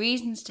looking for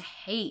reasons to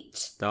hate.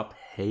 Stop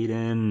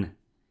hating.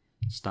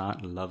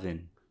 Start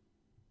loving.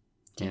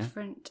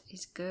 Different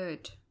is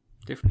good.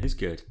 Different is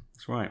good.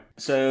 That's right.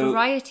 So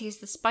variety is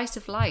the spice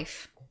of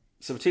life.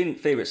 So between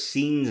favourite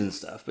scenes and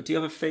stuff, but do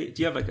you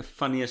have like a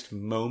funniest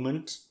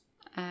moment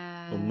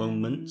or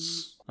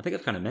moments? I think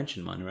I've kind of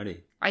mentioned mine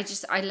already. I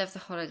love the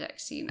holodeck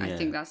scene. Yeah. I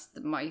think that's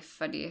my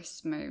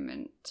funniest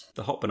moment.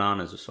 The hot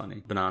bananas was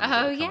funny. Bananas.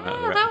 Oh yeah,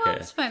 that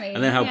was funny.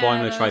 And then how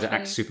Boimler tried to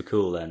act super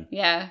cool then.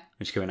 Yeah.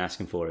 And she came and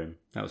asking for him.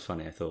 That was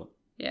funny, I thought.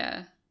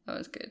 Yeah, that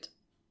was good.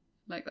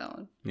 Like that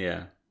one.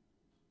 Yeah.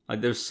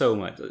 There's so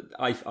much.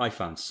 I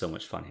found so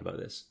much funny about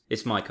this.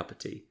 It's my cup of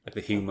tea. Like the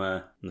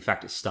humour and the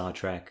fact it's Star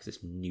Trek, because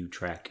it's new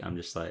Trek. I'm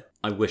just like,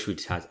 I wish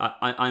we'd had.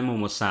 I'm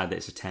almost sad that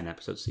it's a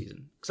 10-episode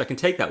season, because I can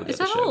take that with the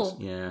other shows. All?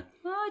 Yeah.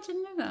 Oh, I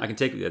didn't know that. I can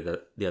take it with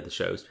the other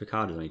shows.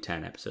 Picard is only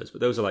 10 episodes, but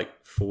those are like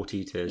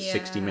 40 to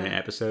 60-minute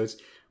episodes,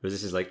 whereas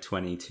this is like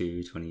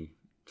 22, 20,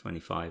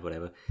 25,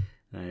 whatever.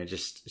 And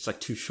it's like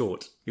too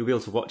short. You'll be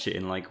able to watch it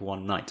in like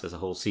one night as a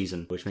whole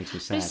season, which makes me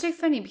sad. But it's so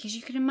funny because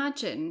you can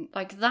imagine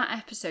like that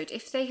episode,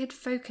 if they had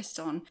focused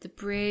on the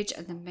bridge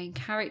and the main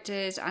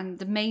characters and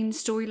the main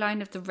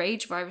storyline of the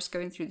rage virus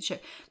going through the show,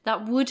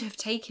 that would have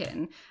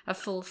taken a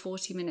full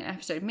 40-minute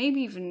episode, maybe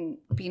even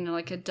been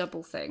like a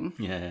double thing.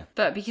 Yeah.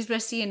 But because we're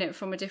seeing it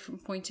from a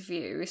different point of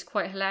view, it's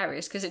quite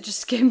hilarious because it just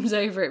skims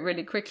over it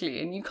really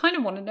quickly and you kind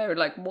of want to know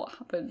like what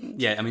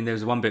happened. Yeah, I mean,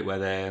 there's one bit where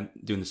they're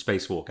doing the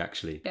spacewalk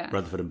actually,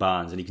 Rutherford and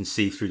Barnes, and you can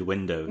see through the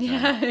windows.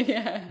 Yeah.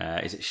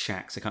 Is it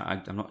Shax?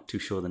 I'm not too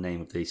sure the name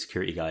of the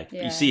security guy.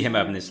 Yeah, you see him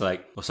having this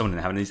like, or someone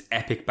having these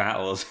epic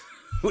battles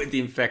with the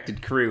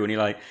infected crew,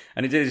 and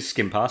and they just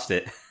skim past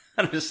it.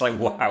 And I'm just like,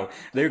 wow,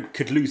 they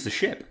could lose the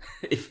ship.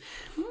 If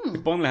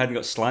Boimler hadn't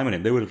got slime on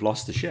him, they would have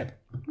lost the ship.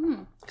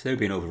 Because they would have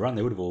been overrun.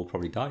 They would have all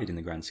probably died in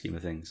the grand scheme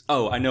of things.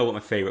 Oh, I know what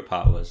my favourite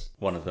part was.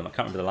 One of them. I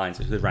can't remember the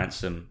lines. It was with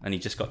Ransom, and he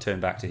just got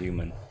turned back to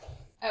human.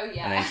 Oh,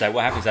 yeah. And then he's like,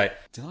 what happened? He's like,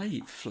 did I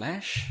eat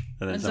flesh?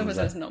 And then someone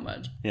says, not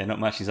much. Yeah,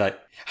 not much. He's like,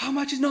 how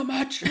much is not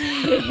much?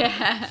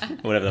 Yeah.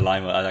 Whatever the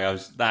line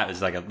was. That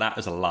was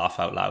a laugh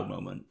out loud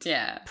moment.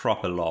 Yeah.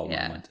 Proper lol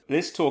moment.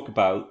 Let's talk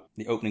about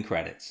the opening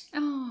credits.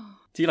 Oh.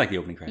 Do you like the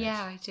opening credits?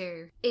 Yeah, I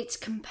do. It's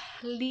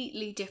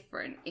completely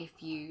different if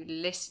you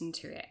listen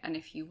to it and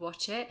if you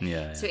watch it.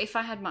 Yeah. So if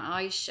I had my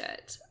eyes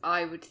shut,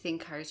 I would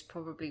think I was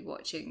probably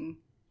watching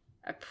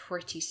a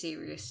pretty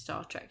serious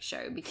Star Trek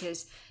show,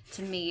 because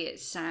to me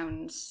it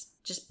sounds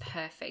just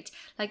perfect.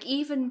 Like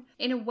even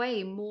in a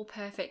way more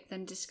perfect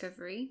than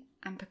Discovery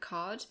and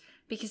Picard,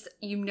 because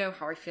you know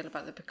how I feel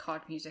about the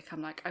Picard music.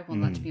 I'm like, I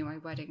want that to be my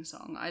wedding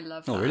song. I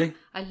love that. Oh, really?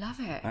 I love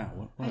it.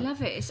 Wow. I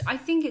love it. I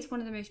think it's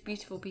one of the most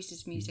beautiful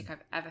pieces of music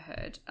I've ever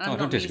heard. I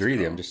don't disagree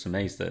with you. I'm just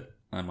amazed that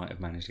I might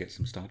have managed to get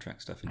some Star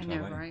Trek stuff into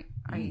my wedding.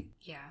 Right?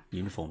 Yeah.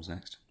 Uniforms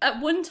next.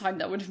 At one time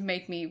that would have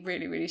made me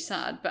really, really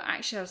sad, but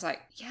actually I was like,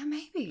 yeah,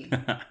 maybe.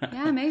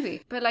 Yeah,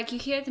 maybe. But like you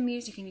hear the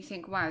music and you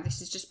think, wow,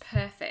 this is just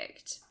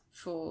perfect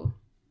for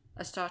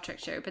a Star Trek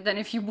show. But then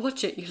if you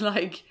watch it, you're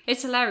like,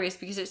 it's hilarious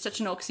because it's such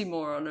an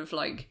oxymoron of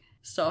like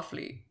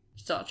Starfleet,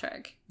 Star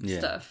Trek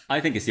stuff.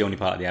 I think it's the only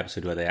part of the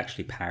episode where they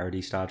actually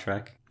parody Star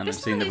Trek. And I've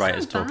seen the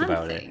writers talk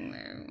about it.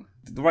 Though.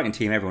 The writing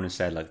team, everyone has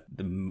said like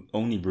the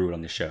only rule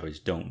on the show is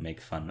don't make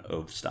fun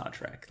of Star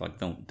Trek. Like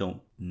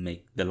don't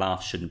make the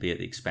laughs shouldn't be at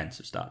the expense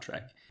of Star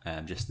Trek.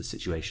 Just the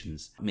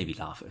situations. Maybe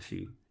laugh at a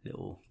few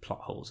little plot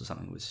holes or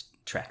something with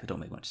Trek that don't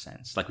make much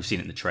sense. Like we've seen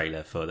it in the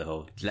trailer for the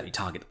whole "let me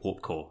target the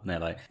warp core," and they're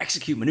like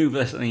execute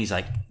maneuvers, and he's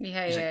like,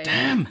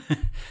 damn.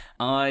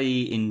 I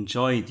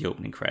enjoyed the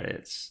opening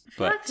credits,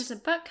 but Look, there's a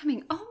butt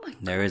coming. Oh my god!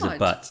 there is a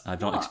but.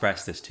 I've not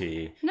expressed this to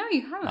you. No,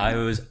 you haven't. I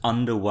was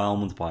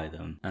underwhelmed by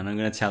them, and I'm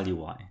going to tell you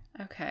why.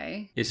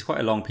 Okay. It's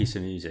quite a long piece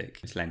of music.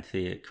 It's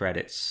lengthy.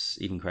 Credits,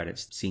 even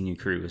credits, senior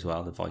crew as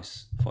well, the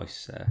voice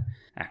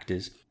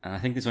actors. And I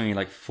think there's only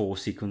like 4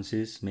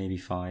 sequences, maybe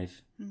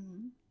 5.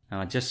 Mm-hmm. And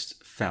I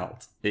just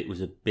felt it was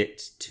a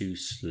bit too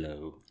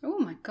slow. Oh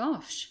my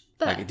gosh!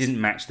 But Like it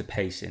didn't match the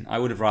pacing. I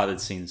would have rather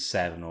seen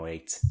 7 or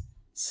 8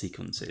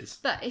 sequences.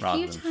 But if rather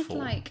you'd than had 4.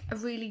 like a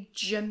really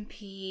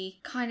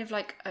jumpy, kind of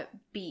like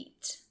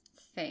upbeat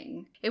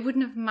thing, it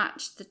wouldn't have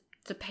matched the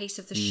pace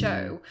of the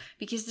show,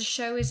 because the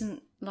show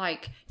isn't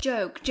like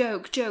joke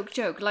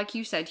like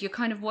you said. You're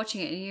kind of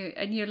watching it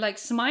and you're like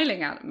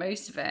smiling at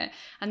most of it,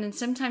 and then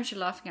sometimes you're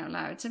laughing out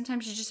loud,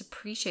 sometimes you're just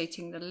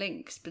appreciating the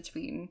links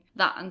between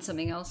that and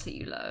something else that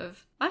you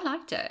love. I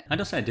liked it. I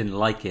don't say I didn't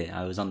like it.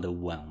 I was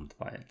underwhelmed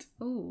by it.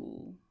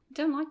 Ooh, I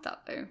don't like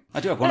that though.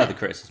 I do have one other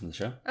criticism of the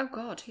show. Oh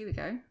god, here we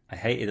go. I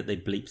hated that they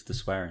bleeped the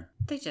swearing.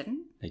 They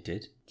didn't. They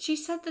did. She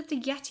said that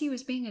the Yeti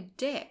was being a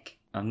dick.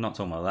 I'm not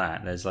talking about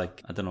that. There's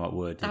like, I don't know what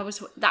word. That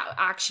was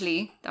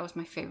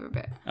my favourite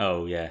bit.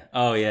 Oh, yeah.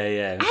 I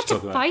had to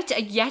fight a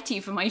Yeti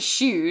for my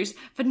shoes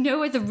for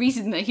no other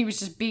reason that he was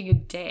just being a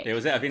dick. It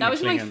was it. That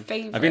was my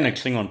favourite. I've been in a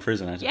Klingon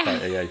prison. I had to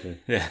fight a Yeti.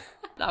 Yeah.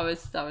 That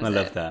was I it.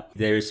 love that.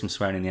 There is some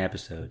swearing in the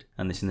episode,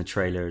 and this in the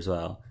trailer as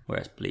well, where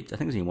it's bleeped. I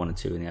think there's only 1 or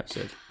 2 in the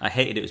episode. I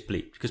hated it was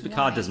bleeped, because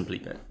Picard doesn't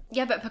bleep it.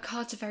 Yeah, but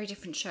Picard's a very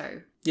different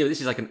show. Yeah, but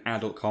this is like an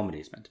adult comedy,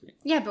 it's meant to be.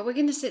 Yeah, but we're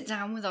going to sit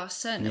down with our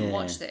son and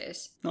watch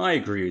this. No, I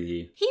agree with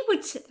you. He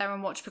would sit there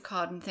and watch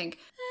Picard and think,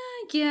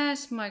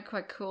 yes,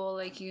 quite cool,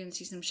 like you can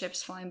see some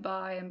ships flying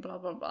by and blah,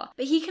 blah, blah.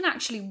 But he can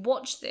actually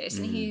watch this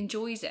and he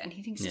enjoys it and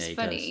he thinks it's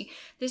funny.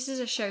 This is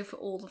a show for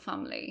all the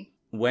family.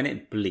 When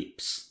it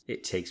bleeps,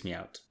 it takes me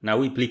out. Now,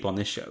 we bleep on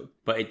this show,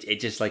 but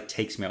it just like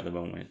takes me out the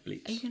moment when it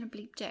bleeps. Are you going to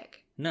bleep dick?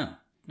 No,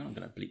 I'm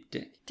going to bleep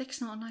dick.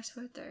 Dick's not a nice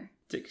word though.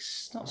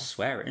 Dick's not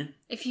swearing.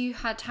 If you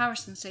had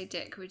Harrison say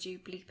dick, would you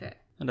bleep it?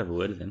 I'd have a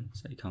word with him,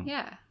 so you can't.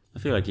 Yeah. I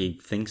feel like he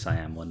thinks I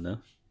am one, though.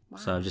 Wow.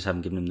 So I just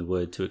haven't given him the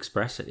word to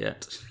express it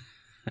yet.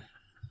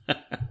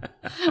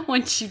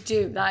 Once you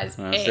do, that's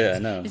it. I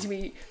know. It's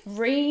going to be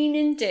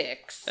raining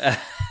dicks.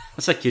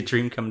 That's like your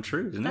dream come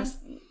true, isn't it?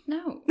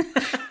 No.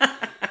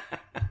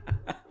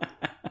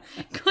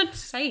 God's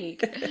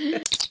sake.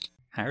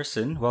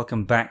 Harrison,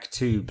 welcome back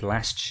to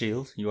Blast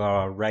Shield. You are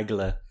our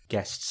regular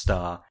guest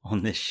star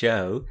on this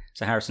show.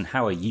 So Harrison,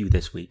 how are you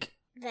this week?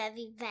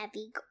 Very, very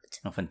good.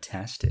 Oh,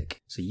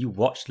 fantastic. So you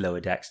watched Lower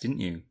Decks, didn't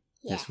you,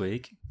 this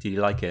week? Did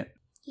you like it?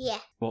 Yeah.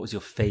 What was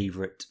your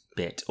favourite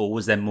bit? Or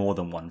was there more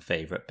than one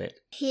favourite bit?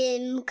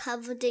 Him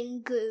covered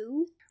in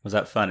goo. Was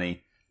that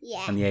funny?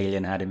 Yeah. And the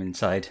alien had him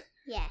inside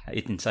Yeah.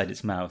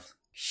 its mouth.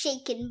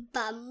 Shaking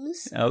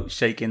bums. Oh,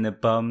 shaking the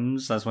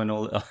bums. That's when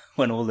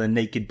all the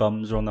naked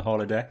bums are on the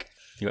holodeck.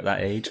 You at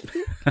that age.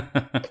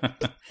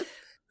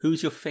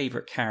 Who's your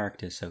favourite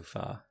character so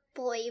far?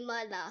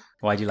 Boimler.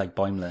 Why do you like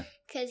Boimler?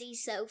 Because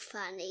he's so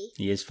funny.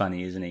 He is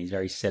funny, isn't he? He's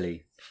very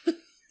silly.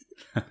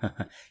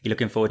 You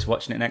looking forward to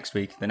watching it next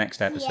week, the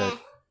next episode? Yeah.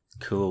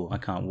 Cool, I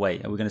can't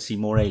wait. Are we going to see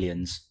more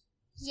aliens?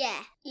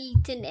 Yeah,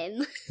 eating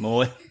him.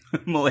 More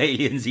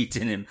aliens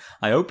eating him.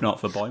 I hope not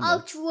for Boimler.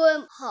 Ultra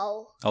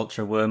wormhole.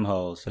 Ultra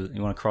wormhole. So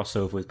you want to cross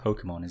over with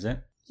Pokemon, is it?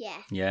 Yeah.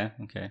 Yeah,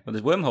 okay. Well,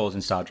 there's wormholes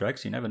in Star Trek,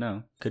 so you never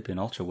know. Could be an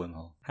ultra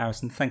wormhole.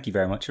 Harrison, thank you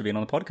very much for being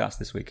on the podcast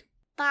this week.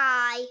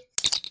 Bye.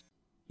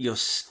 Your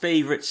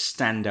favourite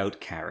standout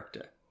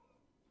character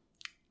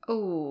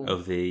Oh.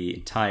 of the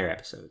entire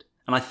episode.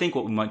 And I think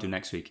what we might do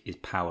next week is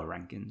power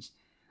rankings.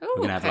 We're We're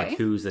going to have like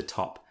who's the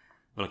top,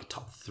 or like a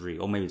top 3,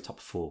 or maybe the top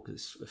 4,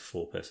 because it's a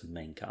 4-person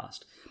main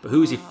cast. But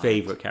who's your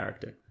favourite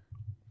character?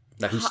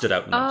 Like who stood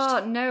out the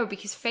most? Oh, no,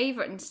 because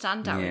favourite and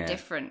standout Yeah. are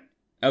different.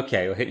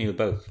 Okay, well hit me with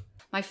both.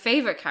 My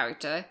favourite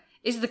character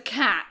is the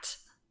cat.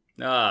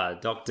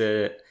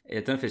 Dr. I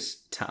don't know if it's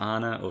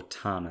Ta'ana or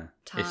Tana.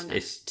 Tana.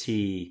 It's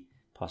T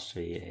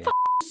apostrophe.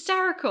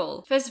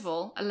 Hysterical. First of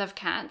all, I love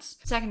cats.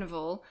 Second of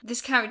all,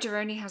 this character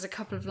only has a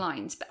couple of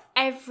lines, but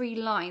every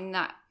line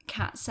that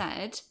cat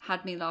said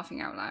had me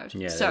laughing out loud.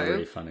 Yeah, so they're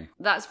really funny.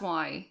 That's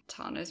why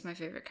Tana is my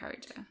favourite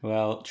character.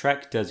 Well,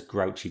 Trek does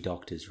grouchy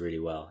doctors really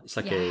well. It's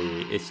like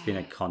it's been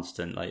a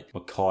constant, like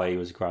McCoy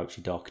was a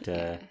grouchy doctor.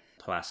 Yeah.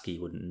 Pulaski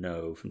wouldn't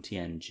know from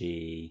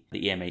TNG.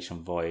 The EMH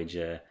on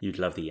Voyager. You'd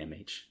love the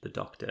EMH, the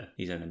doctor.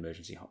 He's an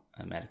emergency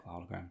medical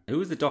hologram. Who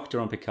was the doctor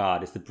on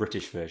Picard? It's the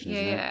British version,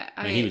 isn't it? Yeah.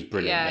 I mean, he was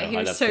brilliant. Yeah, though. he I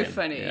was loved so him.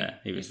 funny. Yeah,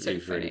 he was so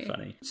really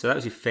funny. So that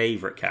was your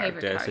favourite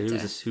character. So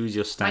who's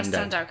your standout? My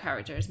standout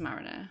character is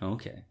Mariner.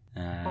 Okay.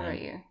 What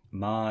about you?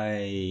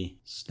 My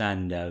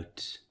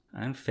standout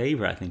and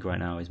favourite, I think, right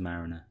now is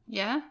Mariner.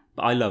 Yeah?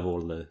 But I love all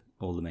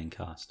the main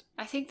cast.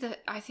 I think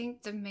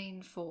the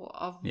main 4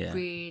 are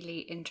really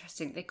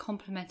interesting. They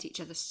complement each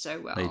other so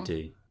well. They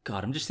do.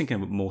 God, I'm just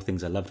thinking of more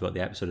things I loved about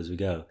the episode as we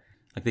go.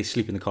 Like they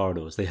sleep in the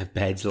corridors. They have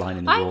beds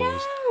lining the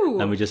walls. I know!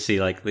 And we just see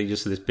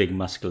this big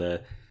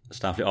muscular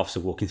Starfleet officer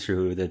walking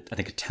through with a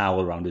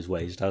towel around his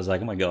waist. I was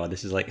like, oh my god,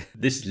 this is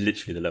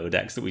literally the lower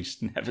decks that we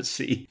just never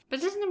see.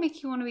 But doesn't it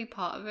make you want to be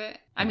part of it?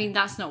 I mean,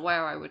 that's not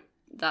where I would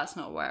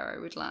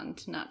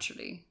land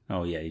naturally.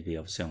 Oh yeah, you'd be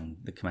obviously on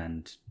the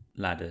command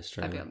ladder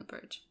straight I'd be away. on the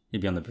bridge.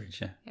 You'd be on the bridge,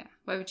 yeah. Yeah.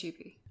 Where would you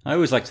be? I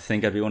always like to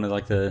think I'd be one of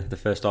like the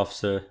first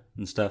officer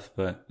and stuff,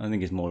 but I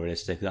think it's more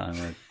realistic that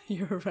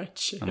You're a red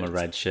shirt. I'm a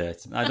red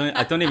shirt.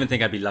 I don't even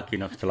think I'd be lucky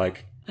enough to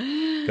like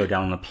go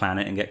down on a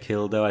planet and get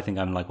killed though. I think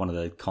I'm like one of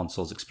the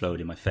consoles explode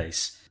in my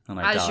face and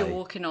I die. As you're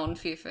walking on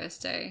for your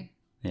first day.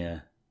 Yeah.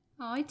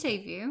 Oh, I'd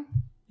save you.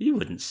 You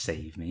wouldn't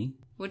save me.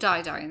 Would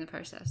I die in the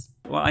process?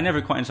 Well, I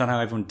never quite understand how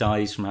everyone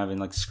dies from having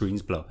like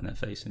screens blow up in their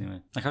face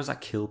anyway. Like how does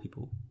that kill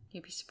people?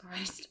 You'd be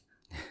surprised.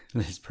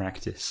 There's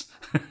practice.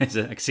 I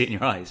can see it in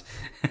your eyes.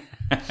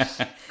 There's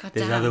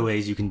damn. other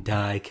ways you can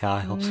die,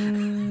 Kyle.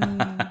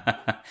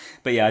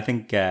 But yeah, I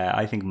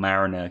think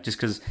Mariner, just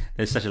because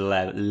there's such a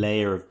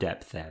layer of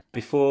depth there.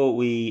 Before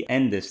we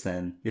end this,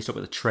 then let's talk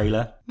about the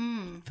trailer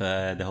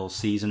for the whole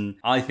season.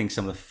 I think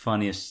some of the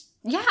funniest.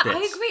 Yeah, bits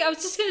I agree. I was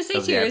just going to say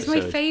of to you, the it's my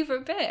episode.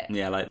 favourite bit.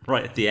 Yeah, like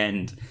right at the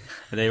end,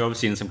 they're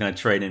obviously in some kind of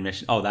training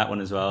mission. Oh, that one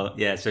as well.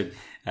 Yeah. So,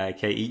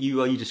 Katie,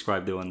 you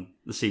described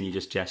the scene you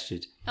just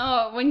gestured.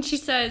 Oh, when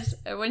she's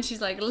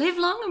like, live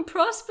long and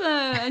prosper.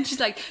 And she's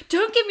like,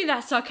 don't give me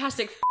that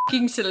sarcastic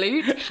fucking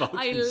salute.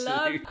 I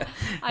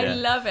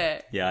love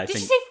it. Yeah, I Did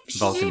think she say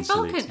Vulcan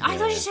Vulcan? salute. I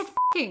thought Yeah. she said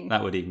fucking.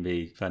 That would even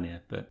be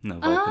funnier, but no,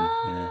 Vulcan.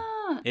 Yeah.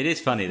 It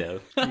is funny though.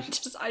 I love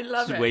Just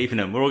it. waving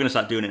them. We're all going to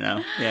start doing it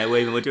now. Yeah,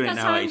 waving. We're doing That's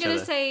it how now at I'm each going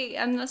other. to say,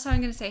 that's how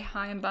I'm going to say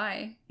hi and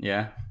bye.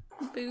 Yeah.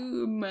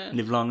 Boom.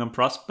 Live long and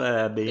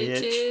prosper,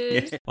 bitch.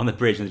 Bitches. Yeah. On the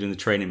bridge, when they're doing the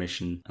training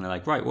mission, and they're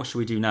like, right, what should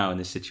we do now in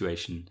this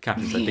situation?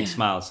 Captain's like, big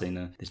smile, saying,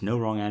 there's no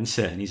wrong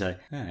answer. And he's like,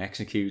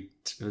 execute,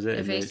 was it?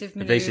 Evasive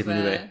Evasive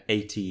maneuver. maneuver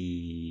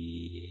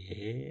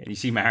 80. And you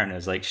see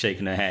Mariner's like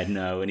shaking her head,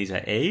 no. And he's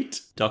like, 8?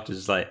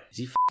 Doctor's like, is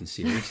he fucking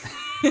serious?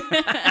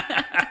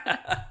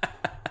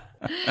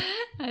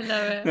 I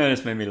love it. That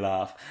just made me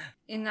laugh.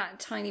 In that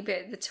tiny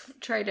bit, the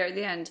trailer at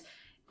the end,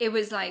 it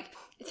was like,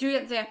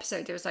 throughout the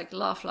episode, there was like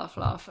laugh,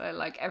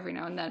 like every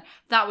now and then.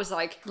 That was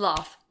like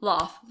laugh.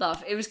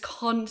 It was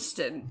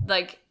constant.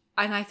 Like,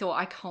 and I thought,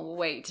 I can't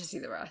wait to see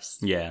the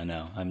rest. Yeah, I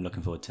know. I'm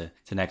looking forward to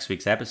next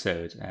week's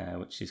episode,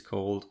 which is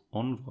called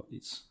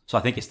Envoys. So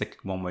I think it's the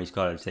one where he's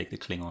got to take the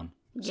Klingon.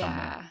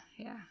 Yeah.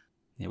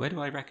 Yeah, where do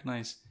I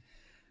recognise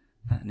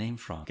that name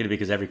from? Could it be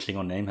because every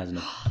Klingon name has an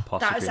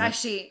apostrophe? That is in it?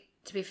 actually,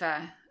 to be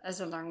fair, as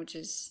a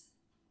languages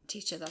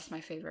teacher, that's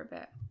my favourite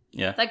bit.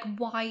 Yeah. Like,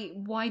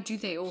 why do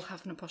they all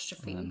have an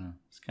apostrophe? I don't know.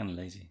 It's kind of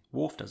lazy.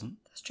 Worf doesn't.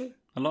 That's true.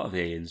 A lot of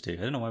the aliens do. I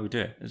don't know why we do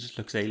it. It just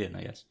looks alien,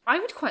 I guess. I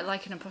would quite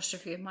like an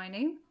apostrophe in my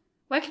name.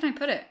 Where can I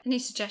put it? Any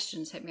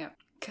suggestions? Hit me up.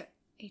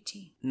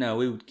 K-A-T. No,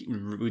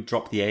 we'd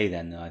drop the A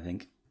then, I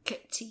think.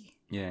 K-T.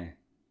 Yeah.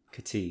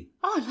 Kati.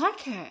 Oh, I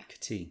like it.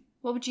 Kati.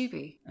 What would you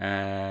be?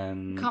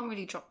 Can't Can't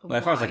really drop the Well,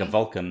 if I was like a Y.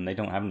 Vulcan, they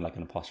don't have like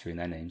an apostrophe in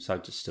their name, so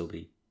I'd just still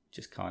be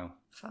just Kyle.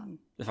 Fun.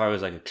 If I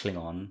was like a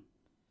Klingon,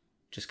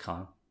 just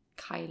Kyle.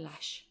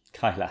 Kailash.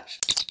 Kailash.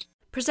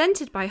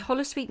 Presented by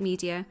Holosuite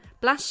Media,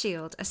 Blast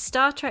Shield, a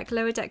Star Trek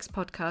Lower Decks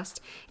podcast,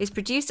 is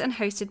produced and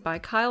hosted by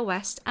Kyle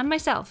West and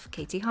myself,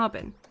 Katie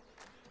Harbin.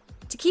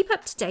 To keep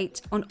up to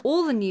date on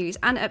all the news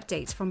and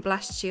updates from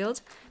Blast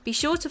Shield, be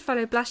sure to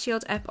follow Blast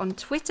Shield up on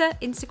Twitter,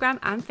 Instagram,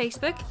 and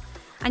Facebook.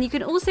 And you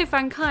can also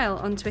find Kyle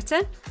on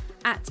Twitter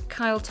at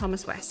Kyle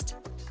Thomas West.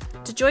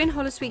 To join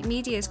Holosuite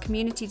Media's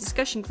community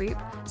discussion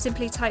group,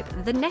 simply type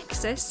The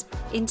Nexus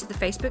into the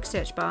Facebook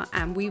search bar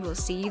and we will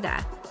see you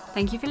there.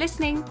 Thank you for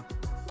listening.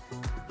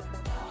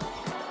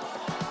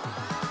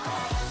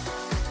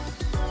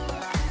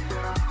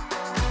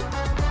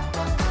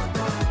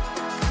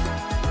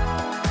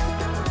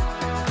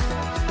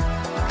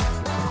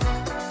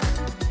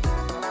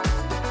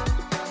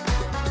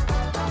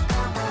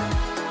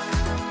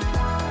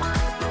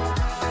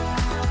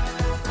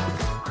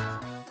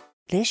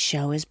 This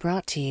show is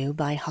brought to you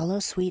by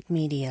Holosuite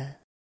Media.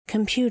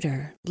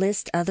 Computer,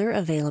 list other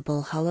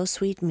available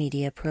Holosuite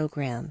Media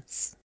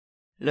programs.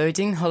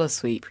 Loading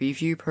Holosuite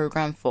Preview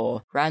Program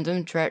 4,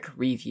 Random Trek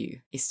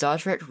Review, a Star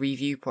Trek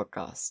review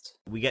podcast.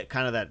 We get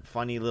kind of that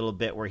funny little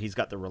bit where he's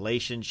got the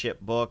relationship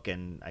book,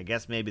 and I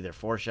guess maybe they're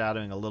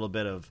foreshadowing a little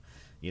bit of,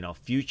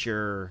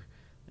 future,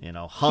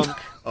 hunk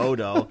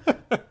Odo.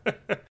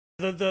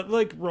 The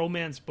like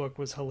romance book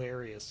was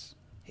hilarious.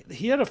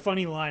 He had a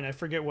funny line. I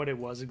forget what it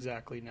was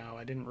exactly now.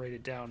 I didn't write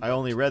it down. I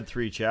only read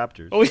 3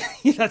 chapters. Oh,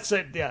 yeah, that's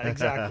it. Yeah,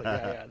 exactly.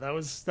 Yeah. That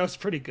was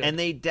pretty good. And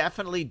they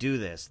definitely do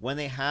this. When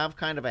they have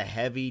kind of a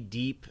heavy,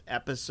 deep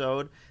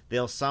episode,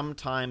 they'll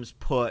sometimes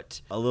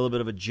put a little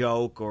bit of a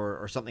joke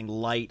or something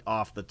light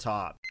off the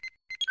top.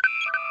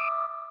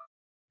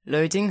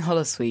 Loading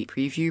Holosuite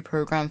Preview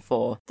Program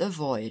 4, The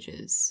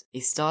Voyagers, a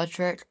Star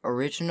Trek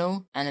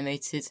original,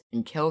 animated,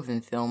 and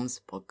Kelvin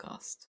Films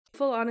podcast.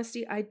 Full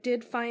honesty, I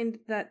did find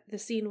that the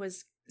scene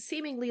was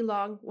seemingly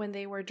long when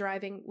they were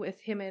driving with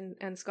him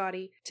and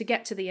Scotty to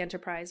get to the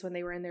Enterprise when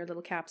they were in their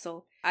little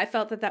capsule. I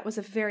felt that that was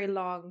a very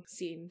long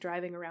scene,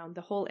 driving around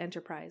the whole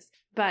Enterprise.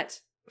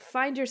 But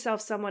find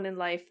yourself someone in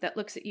life that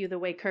looks at you the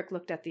way Kirk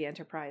looked at the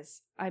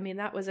Enterprise. I mean,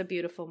 that was a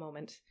beautiful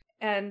moment.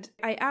 And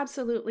I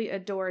absolutely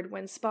adored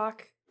when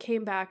Spock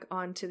came back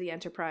onto the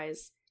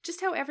Enterprise.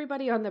 Just how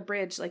everybody on the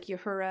bridge, like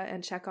Uhura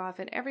and Chekhov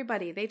and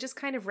everybody, they just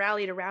kind of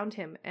rallied around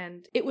him.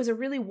 And it was a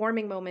really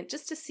warming moment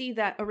just to see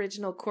that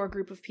original core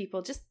group of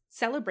people just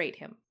celebrate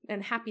him,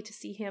 and happy to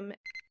see him.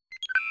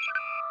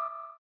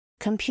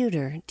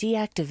 Computer,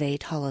 deactivate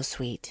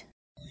holosuite.